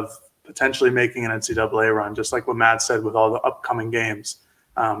of potentially making an NCAA run, just like what Matt said with all the upcoming games.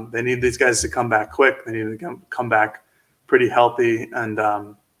 They need these guys to come back quick. They need to come back pretty healthy and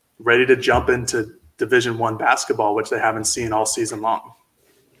ready to jump into Division I basketball, which they haven't seen all season long.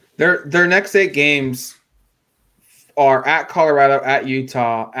 Their next 8 games are at Colorado, at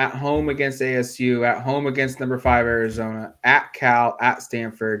Utah, at home against ASU, at home against number 5 Arizona, at Cal, at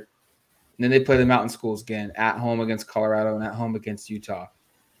Stanford. And then they play the Mountain Schools again, at home against Colorado and at home against Utah.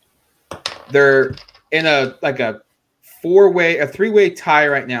 They're in a three-way tie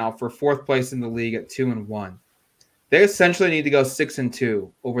right now for 4th place in the league at 2-1. They essentially need to go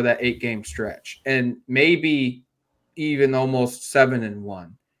 6-2 over that 8-game stretch, and maybe even almost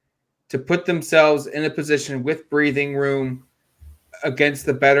 7-1 to put themselves in a position with breathing room against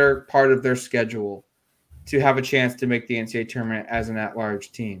the better part of their schedule to have a chance to make the NCAA tournament as an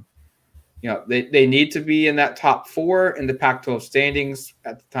at-large team. They need to be in that top 4 in the Pac-12 standings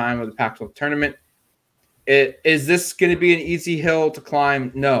at the time of the Pac-12 tournament. Is this going to be an easy hill to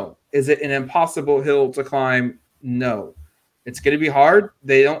climb? No. Is it an impossible hill to climb? No. It's going to be hard.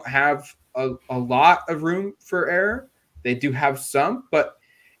 They don't have a lot of room for error. They do have some, but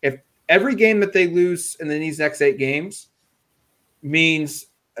if every game that they lose in these next 8 games means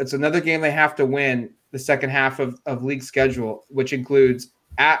it's another game they have to win the second half of league schedule, which includes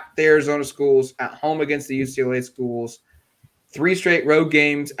at the Arizona schools, at home against the UCLA schools, 3 straight road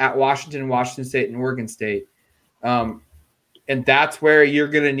games at Washington State, and Oregon State. And that's where you're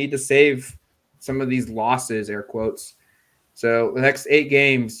going to need to save some of these losses, air quotes. So the next 8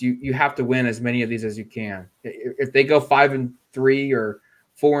 games, you have to win as many of these as you can. If they go 5-3 or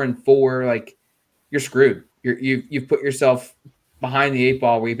 4-4, like, you're screwed. You've put yourself behind the 8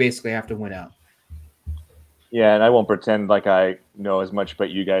 ball where you basically have to win out. Yeah, and I won't pretend like I know as much about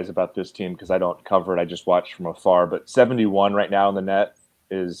you guys about this team because I don't cover it. I just watch from afar. But 71 right now in the net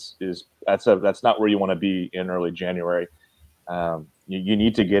is that's not where you want to be in early January. You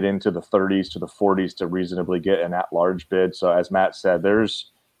need to get into the 30s to the 40s to reasonably get an at-large bid. So as Matt said,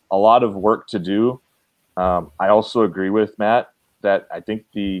 there's a lot of work to do. I also agree with Matt that I think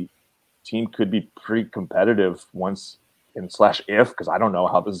the team could be pretty competitive once /if, because I don't know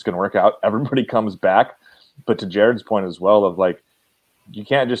how this is going to work out. Everybody comes back. But to Jared's point as well of, like, you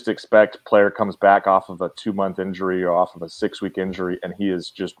can't just expect player comes back off of a 2-month injury or off of a 6-week injury and he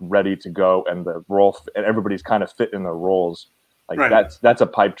is just ready to go and the role and everybody's kind of fit in their roles. Like, right. That's a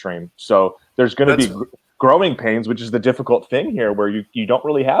pipe dream. So there's going to be growing pains, which is the difficult thing here, where you don't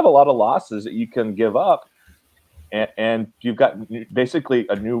really have a lot of losses that you can give up. And you've got basically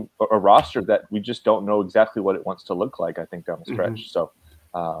a roster that we just don't know exactly what it wants to look like, I think, down the stretch. Mm-hmm. So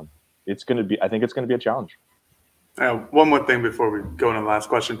I think it's going to be a challenge. One more thing before we go into the last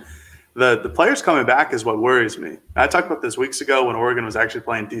question. The players coming back is what worries me. I talked about this weeks ago when Oregon was actually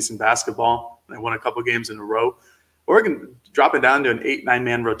playing decent basketball. They won a couple games in a row. Oregon dropping down to an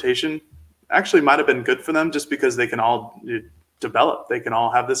 8-9-man rotation actually might have been good for them just because they can all develop. They can all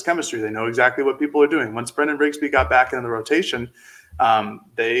have this chemistry. They know exactly what people are doing. Once Brendan Rigsby got back into the rotation,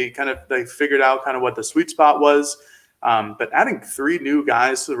 they figured out kind of what the sweet spot was. But adding 3 new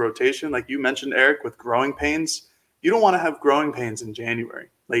guys to the rotation, like you mentioned, Eric, with growing pains, you don't want to have growing pains in January,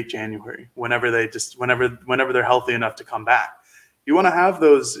 late January, whenever they're healthy enough to come back. You want to have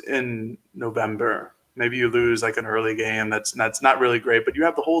those in November. Maybe you lose like an early game. That's not really great, but you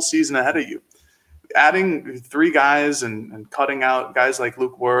have the whole season ahead of you. Adding 3 guys and cutting out guys like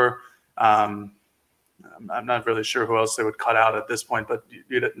Luke Wurr, I'm not really sure who else they would cut out at this point, but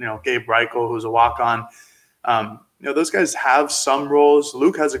Gabe Reichel, who's a walk-on. Those guys have some roles.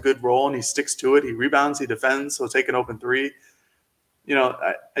 Luke has a good role and he sticks to it. He rebounds, he defends, he'll take an open 3.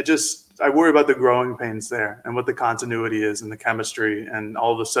 I worry about the growing pains there and what the continuity is and the chemistry. And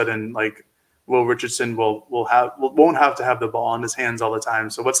all of a sudden, like, Will Richardson won't have to have the ball in his hands all the time.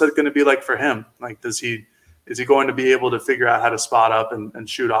 So what's that going to be like for him? Like, is he going to be able to figure out how to spot up and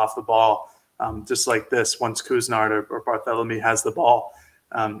shoot off the ball just like this once Couisnard or Barthélemy has the ball?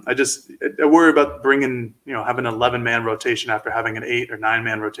 I worry about having an 11-man rotation after having an 8 or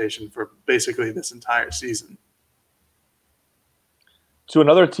 9-man rotation for basically this entire season. To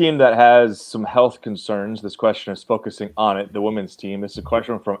another team that has some health concerns, this question is focusing on it, the women's team. This is a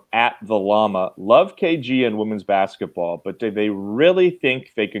question from @TheLllama. Love KG and women's basketball, but do they really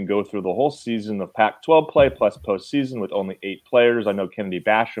think they can go through the whole season of Pac-12 play plus postseason with only 8 players? I know Kennedy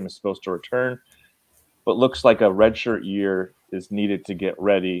Basham is supposed to return, but looks like a redshirt year is needed to get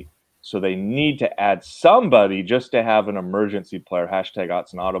ready. So they need to add somebody just to have an emergency player,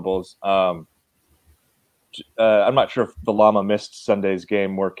 #OttsandAudibles. I'm not sure if the Llama missed Sunday's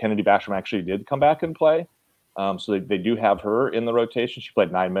game where Kennedy Basham actually did come back and play. So they do have her in the rotation. She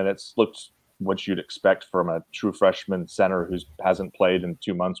played 9 minutes, looked what you'd expect from a true freshman center who hasn't played in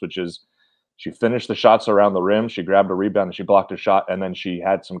 2 months, which is she finished the shots around the rim, she grabbed a rebound, and she blocked a shot, and then she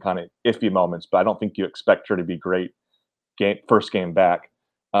had some kind of iffy moments. But I don't think you expect her to be great first game back.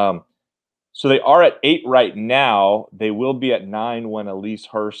 So they are at 8 right now. They will be at 9 when Elise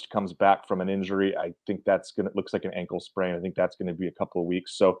Hurst comes back from an injury. I think looks like an ankle sprain. I think that's going to be a couple of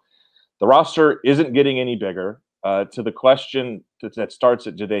weeks. So the roster isn't getting any bigger. To the question that starts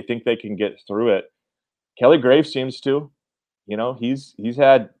it, do they think they can get through it? Kelly Graves seems to.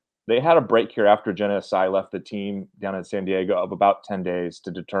 They had a break here after Jenna Asai left the team down in San Diego of about 10 days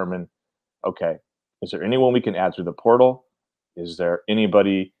to determine, okay, is there anyone we can add through the portal? Is there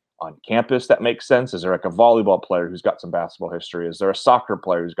anybody on campus that makes sense? Is there like a volleyball player who's got some basketball history? Is there a soccer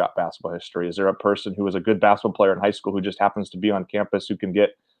player who's got basketball history? Is there a person who was a good basketball player in high school who just happens to be on campus who can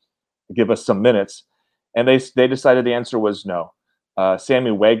give us some minutes? And they decided the answer was no.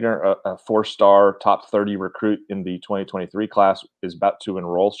 Sammy Wagner, a 4-star top 30 recruit in the 2023 class, is about to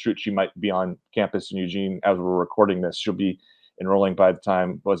enroll. She might be on campus in Eugene as we're recording this. She'll be enrolling by the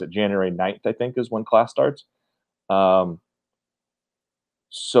time, January 9th, I think, is when class starts. But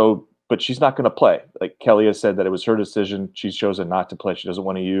she's not going to play. Like Kelly has said that it was her decision. She's chosen not to play. She doesn't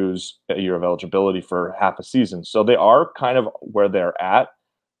want to use a year of eligibility for half a season. So they are kind of where they're at.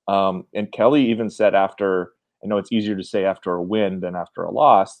 And Kelly even said after, I know it's easier to say after a win than after a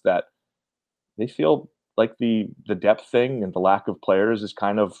loss, that they feel like the depth thing and the lack of players is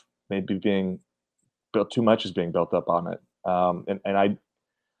kind of maybe being built, too much is being built up on it. And I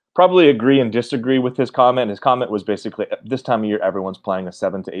probably agree and disagree with his comment. His comment was basically, this time of year, everyone's playing a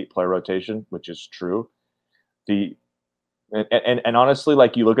 7 to 8 player rotation, which is true. And honestly,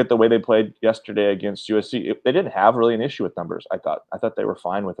 like you look at the way they played yesterday against USC, they didn't have really an issue with numbers. I thought they were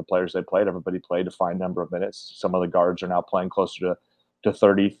fine with the players they played. Everybody played a fine number of minutes. Some of the guards are now playing closer to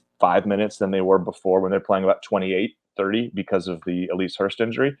 35 minutes than they were before when they're playing about 28, 30 because of the Elise Hurst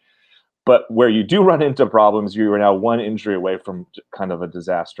injury. But where you do run into problems, you are now one injury away from kind of a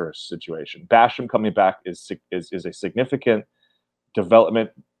disastrous situation. Basham coming back is a significant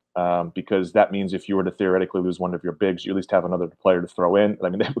development. Because that means if you were to theoretically lose one of your bigs, you at least have another player to throw in. I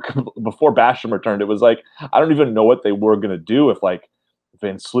mean, before Basham returned, it was like, I don't even know what they were going to do if like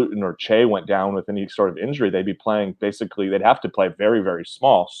Van Sluten or Che went down with any sort of injury. They'd be playing, basically, they'd have to play very, very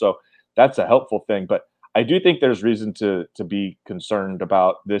small. So that's a helpful thing. But I do think there's reason to be concerned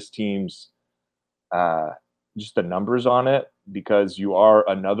about this team's just the numbers on it, because you are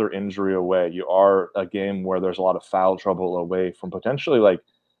another injury away. You are a game where there's a lot of foul trouble away from potentially, like,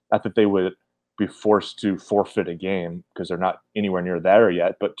 not that they would be forced to forfeit a game because they're not anywhere near there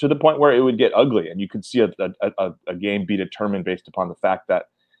yet, but to the point where it would get ugly and you could see a game be determined based upon the fact that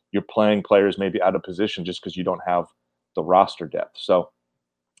you're playing players maybe out of position just because you don't have the roster depth. So,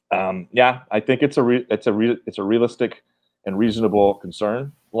 I think it's a realistic and reasonable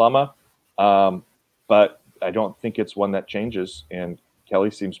concern, Lama, but I don't think it's one that changes. And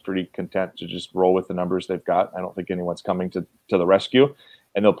Kelly seems pretty content to just roll with the numbers they've got. I don't think anyone's coming to the rescue.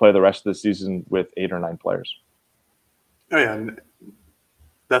 And they'll play the rest of the season with 8 or 9 players. Oh, yeah.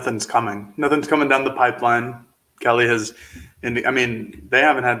 Nothing's coming. Nothing's coming down the pipeline. Kelly has – they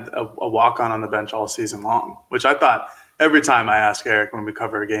haven't had a walk-on the bench all season long, which I thought every time I ask Eric when we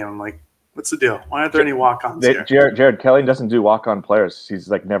cover a game, I'm like, what's the deal? Why aren't there any walk-ons here? Jared, Kelly doesn't do walk-on players. He's,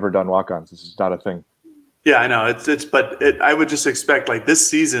 like, never done walk-ons. This is not a thing. Yeah, I know. I would just expect, like, this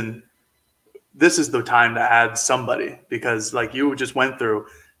season – this is the time to add somebody, because like you just went through,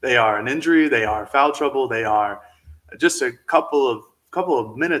 they are an injury, they are foul trouble, they are just a couple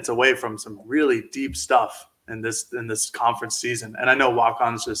of minutes away from some really deep stuff in this conference season. And I know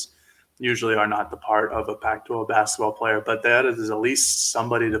walk-ons just usually are not the part of a Pac-12 basketball player, but that is at least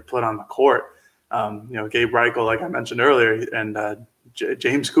somebody to put on the court. Gabe Reichel, like I mentioned earlier, and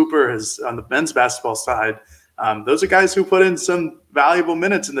James Cooper is on the men's basketball side. Those are guys who put in some valuable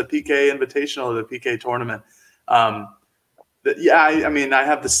minutes in the PK Invitational or the PK tournament. I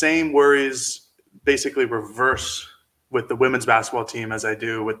have the same worries, basically reverse, with the women's basketball team as I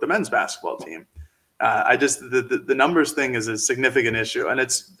do with the men's basketball team. The numbers thing is a significant issue, and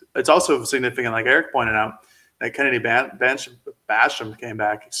it's also significant, like Eric pointed out, that Kennedy Basham came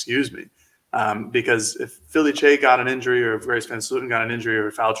back. Because if Philly Che got an injury, or if Grace Van Sluten got an injury, or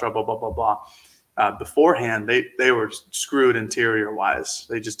foul trouble, blah blah blah. Beforehand, they were screwed interior-wise.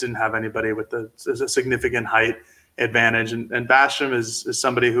 They just didn't have anybody with a significant height advantage. And Basham is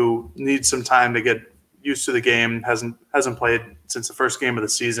somebody who needs some time to get used to the game, hasn't played since the first game of the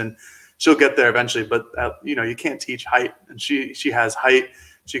season. She'll get there eventually, but you can't teach height. And she has height.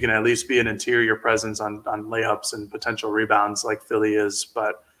 She can at least be an interior presence on layups and potential rebounds like Philly is.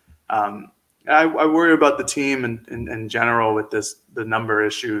 But I worry about the team in general with the number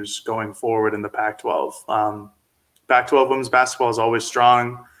issues going forward in the Pac-12. Pac-12 women's basketball is always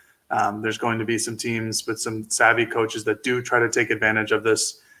strong. There's going to be some teams with some savvy coaches that do try to take advantage of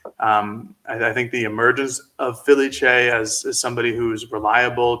this I think the emergence of Philly Che as somebody who's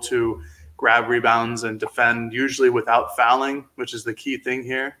reliable to grab rebounds and defend, usually without fouling, which is the key thing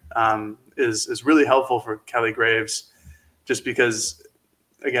here, is really helpful for Kelly Graves. Just because,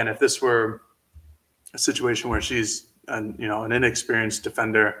 again, if this were a situation where she's an inexperienced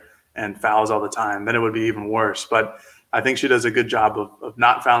defender and fouls all the time, then it would be even worse. But I think she does a good job of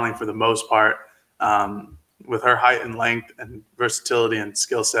not fouling for the most part. With her height and length and versatility and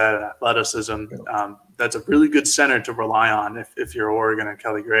skill set and athleticism, that's a really good center to rely on if you're Oregon and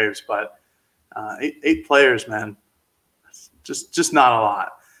Kelly Graves. But eight players, man, just not a lot.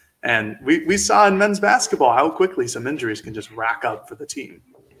 And we saw in men's basketball how quickly some injuries can just rack up for the team.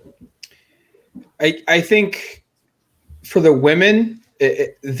 I think for the women,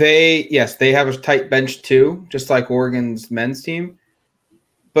 they have a tight bench too, just like Oregon's men's team.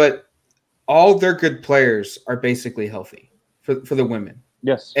 But all their good players are basically healthy for the women.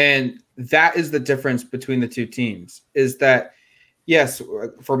 Yes. And that is the difference between the two teams, is that, yes,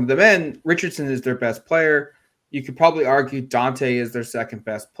 from the men, Richardson is their best player. You could probably argue Dante is their second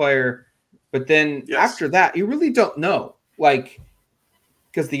best player. But then after that, you really don't know.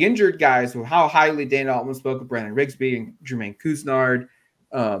 Because the injured guys, how highly Dana Altman spoke of Brandon Rigsby and Jermaine Couisnard,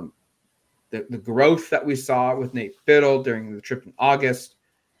 the growth that we saw with Nate Biddle during the trip in August.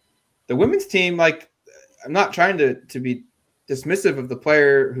 The women's team, I'm not trying to be dismissive of the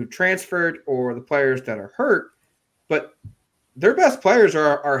player who transferred or the players that are hurt, but their best players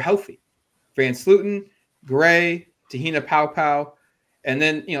are healthy. Van Sluten, Gray, Tahina Paopao, and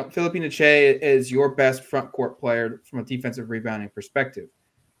then, Filipina Che is your best front court player from a defensive rebounding perspective.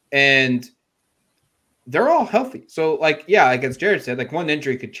 And they're all healthy. So, as Jared said, one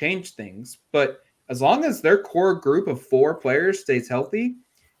injury could change things. But as long as their core group of 4 players stays healthy,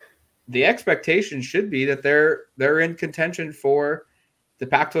 the expectation should be that they're in contention for the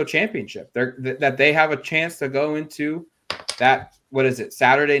Pac-12 championship. That they have a chance to go into that,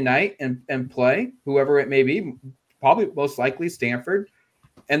 Saturday night and play whoever it may be, probably most likely Stanford.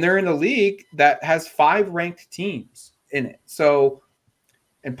 And they're in a league that has 5 ranked teams in it. So,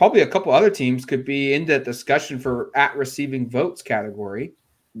 and probably a couple other teams could be in that discussion for at receiving votes category.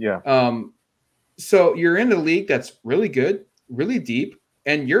 Yeah. So you're in a league that's really good, really deep.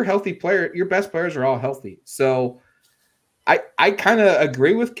 And your healthy player, your best players are all healthy. So I kind of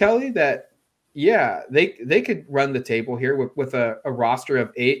agree with Kelly that, they could run the table here with a roster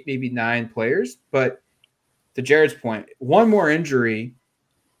of 8, maybe 9 players. But to Jared's point, one more injury,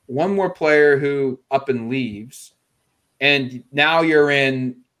 one more player who up and leaves, and now you're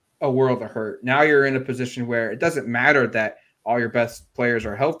in a world of hurt. Now you're in a position where it doesn't matter that all your best players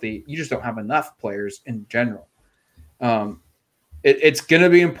are healthy. You just don't have enough players in general. It's going to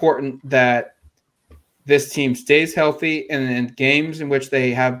be important that this team stays healthy, and in games in which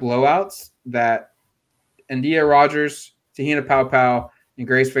they have blowouts, that India Rogers, Tahina Paopao, and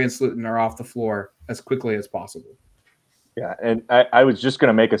Grace Van Sluten are off the floor as quickly as possible. Yeah, and I was just going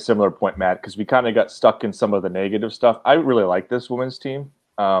to make a similar point, Matt, because we kind of got stuck in some of the negative stuff. I really like this women's team.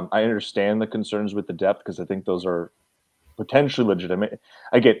 I understand the concerns with the depth because I think those are potentially legitimate.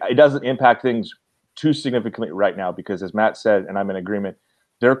 Again, it doesn't impact things too significantly right now because, as Matt said, and I'm in agreement,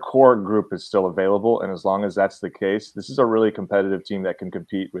 their core group is still available. And as long as that's the case, this is a really competitive team that can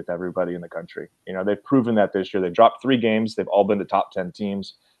compete with everybody in the country. They've proven that this year. They dropped 3 games. They've all been the top 10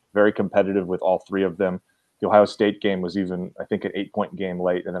 teams, very competitive with all 3 of them. The Ohio State game was even, I think, an 8-point game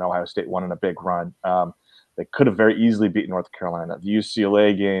late, and then Ohio State won in a big run. They could have very easily beaten North Carolina. The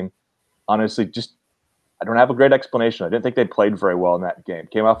UCLA game, honestly, I don't have a great explanation. I didn't think they played very well in that game.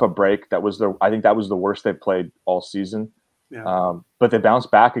 Came off a break. I think that was the worst they've played all season. Yeah. But they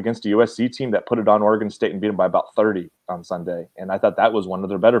bounced back against a USC team that put it on Oregon State and beat them by about 30 on Sunday. And I thought that was one of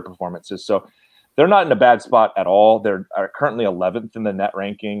their better performances. So they're not in a bad spot at all. They're currently 11th in the net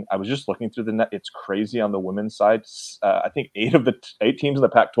ranking. I was just looking through the net. It's crazy on the women's side. I think 8 teams in the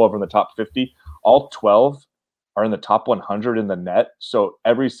Pac-12 are in the top 50. All 12 are in the top 100 in the net. So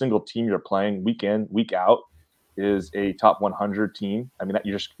every single team you're playing week in, week out is a top 100 team. I mean,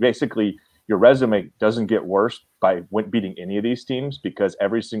 you just basically your resume doesn't get worse by beating any of these teams because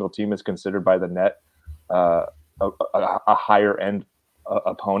every single team is considered by the net a higher end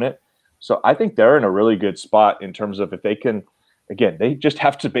opponent. So I think they're in a really good spot in terms of if they can, again, they just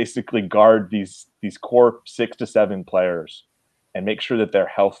have to basically guard these core 6 to 7 players and make sure that they're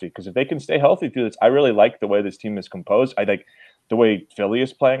healthy. Because if they can stay healthy through this, I really like the way this team is composed. I like the way Philly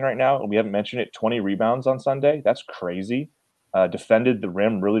is playing right now. And we haven't mentioned it, 20 rebounds on Sunday. That's crazy. Defended the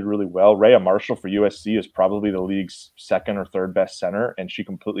rim really, really well. Rhea Marshall for USC is probably the league's 2nd or 3rd best center, and she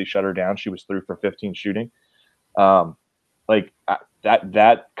completely shut her down. She was 3 for 15 shooting. like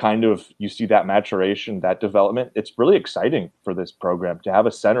that kind of, you see that maturation, that development. It's really exciting for this program to have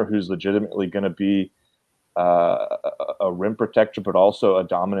a center who's legitimately going to be a rim protector, but also a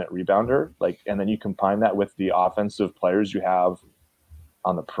dominant rebounder. Like, and then you combine that with the offensive players you have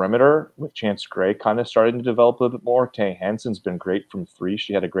on the perimeter, with Chance Gray kind of starting to develop a little bit more. Tay Hansen's been great from three.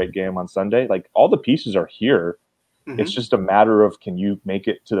 She had a great game on Sunday. Like, all the pieces are here. It's just a matter of, can you make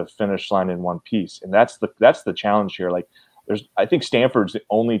it to the finish line in one piece? And that's the challenge here. Like, I think Stanford's the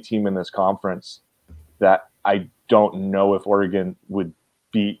only team in this conference that I don't know if Oregon would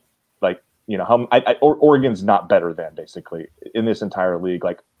beat. Like, you know, Oregon's not better than, basically, in this entire league,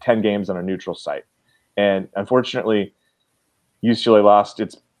 like 10 games on a neutral site. And unfortunately, UCLA lost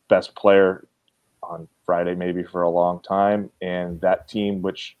its best player on Friday, maybe for a long time. And that team,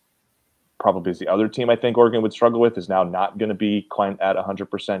 which probably is the other team I think Oregon would struggle with, is now not going to be quite at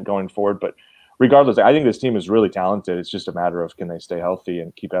 100% going forward. But regardless, I think this team is really talented. It's just a matter of, can they stay healthy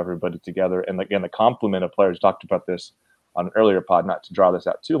and keep everybody together? And again, the complement of players, talked about this on an earlier pod, not to draw this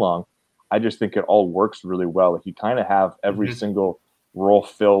out too long. I just think it all works really well. If you kind of have every single role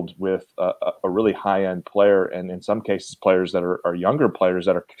filled with a really high-end player, and in some cases players that are younger players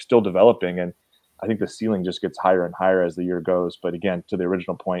that are still developing. And I think the ceiling just gets higher and higher as the year goes. But again, to the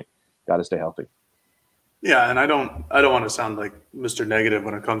original point, got to stay healthy. Yeah, and I don't want to sound like Mr. Negative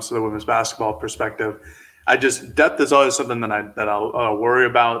when it comes to the women's basketball perspective. Depth is always something that I'll worry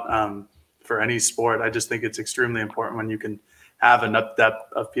about for any sport. I just think it's extremely important when you can have enough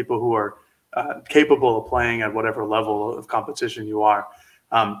depth of people who are capable of playing at whatever level of competition you are.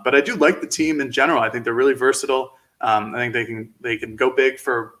 But I do like the team in general. I think they're really versatile. I think they can go big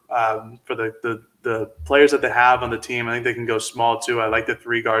for the players that they have on the team. I think they can go small too. I like the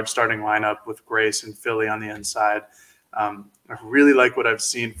 3-guard starting lineup with Grace and Philly on the inside. I really like what I've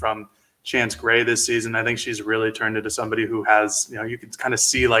seen from Chance Gray this season. I think she's really turned into somebody who has, you know, you can kind of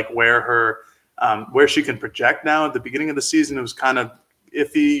see like where she can project now. At the beginning of the season, it was kind of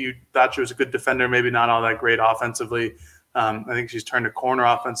iffy. You thought she was a good defender, maybe not all that great offensively. I think she's turned a corner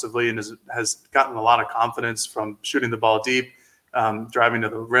offensively and has gotten a lot of confidence from shooting the ball deep, driving to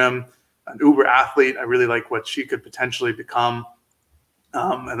the rim. An uber athlete. I really like what she could potentially become.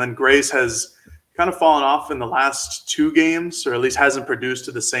 And then Grace has kind of fallen off in the last 2 games, or at least hasn't produced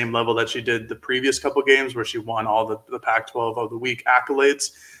to the same level that she did the previous couple games where she won all the Pac-12 of the week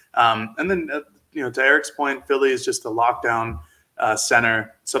accolades. And then, to Eric's point, Philly is just a lockdown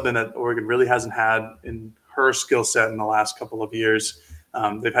center, something that Oregon really hasn't had in her skill set in the last couple of years.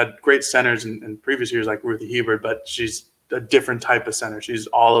 They've had great centers in previous years, like Ruthie Hebert, but she's a different type of center. She's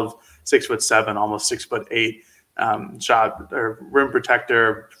all of 6'7", almost 6'8", shot or rim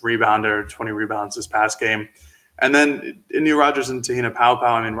protector, rebounder, 20 rebounds this past game. And then India Rogers and Te-Hina Paopao.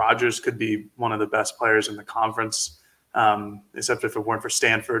 I mean, Rogers could be one of the best players in the conference, except if it weren't for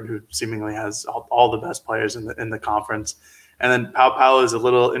Stanford, who seemingly has all the best players in the conference. And then Paopao is a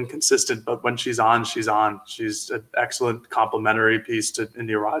little inconsistent, but when she's on, she's on. She's an excellent complementary piece to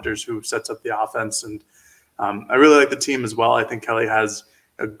India Rogers, who sets up the offense. And I really like the team as well. I think Kelly has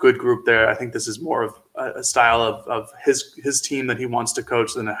a good group there. I think this is more of a style of his team that he wants to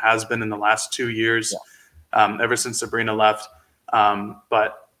coach than it has been in the last 2 years, ever since Sabrina left.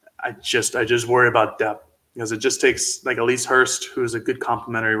 But I just worry about depth, because it just takes, like, Elise Hurst, who's a good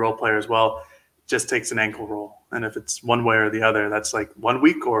complementary role player as well, just takes an ankle roll. And if it's one way or the other, that's like 1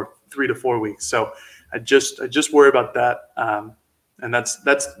 week or 3 to 4 weeks. So I just worry about that. And that's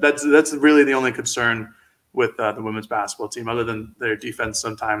really the only concern with the women's basketball team, other than their defense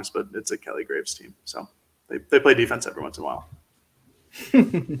sometimes, but it's a Kelly Graves team. So they play defense every once in a while. We're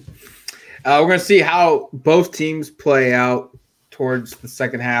going to see how both teams play out towards the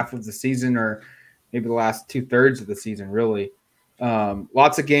second half of the season, or maybe the last 2/3 of the season, really.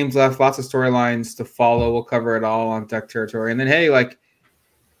 Lots of games left, lots of storylines to follow. We'll cover it all on Duck Territory. And then, hey, like,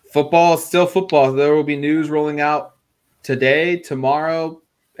 football is still football. There will be news rolling out today, tomorrow,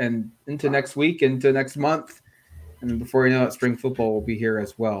 and into next week, into next month. And then before you know it, spring football will be here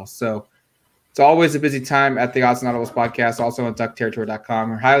as well. So it's always a busy time at the Odds and Audibles podcast, also on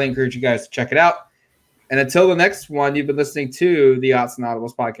duckterritory.com. I highly encourage you guys to check it out. And until the next one, you've been listening to the Odds and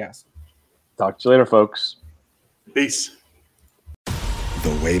Audibles podcast. Talk to you later, folks. Peace.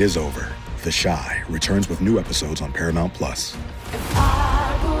 The wait is over. The Chi returns with new episodes on Paramount+.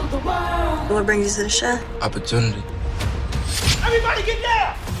 What brings you to the Chi? Opportunity. Everybody get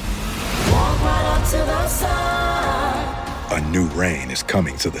down! Walk right up to the side. A new reign is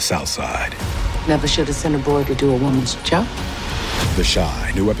coming to the South Side. Never should have sent a boy to do a woman's job. The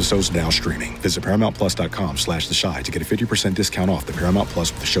Chi. New episodes now streaming. Visit ParamountPlus.com/The Chi to get a 50% discount off the Paramount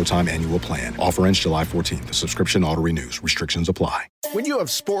Plus with the Showtime annual plan. Offer ends July 14th. The subscription auto-renews. Restrictions apply. When you have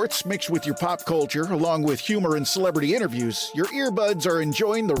sports mixed with your pop culture, along with humor and celebrity interviews, your earbuds are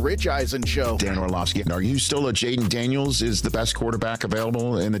enjoying The Rich Eisen Show. Dan Orlovsky, are you still a Jaden Daniels is the best quarterback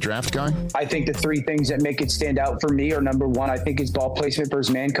available in the draft guy? I think the three things that make it stand out for me are, number one, I think his ball placement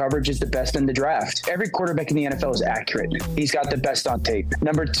versus man coverage is the best in the draft. Every quarterback in the NFL is accurate. He's got the best on tape.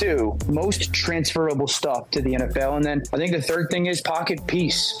 Number two, most transferable stuff to the NFL. And then I think the third thing is pocket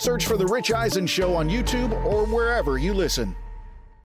peace. Search for The Rich Eisen Show on YouTube or wherever you listen.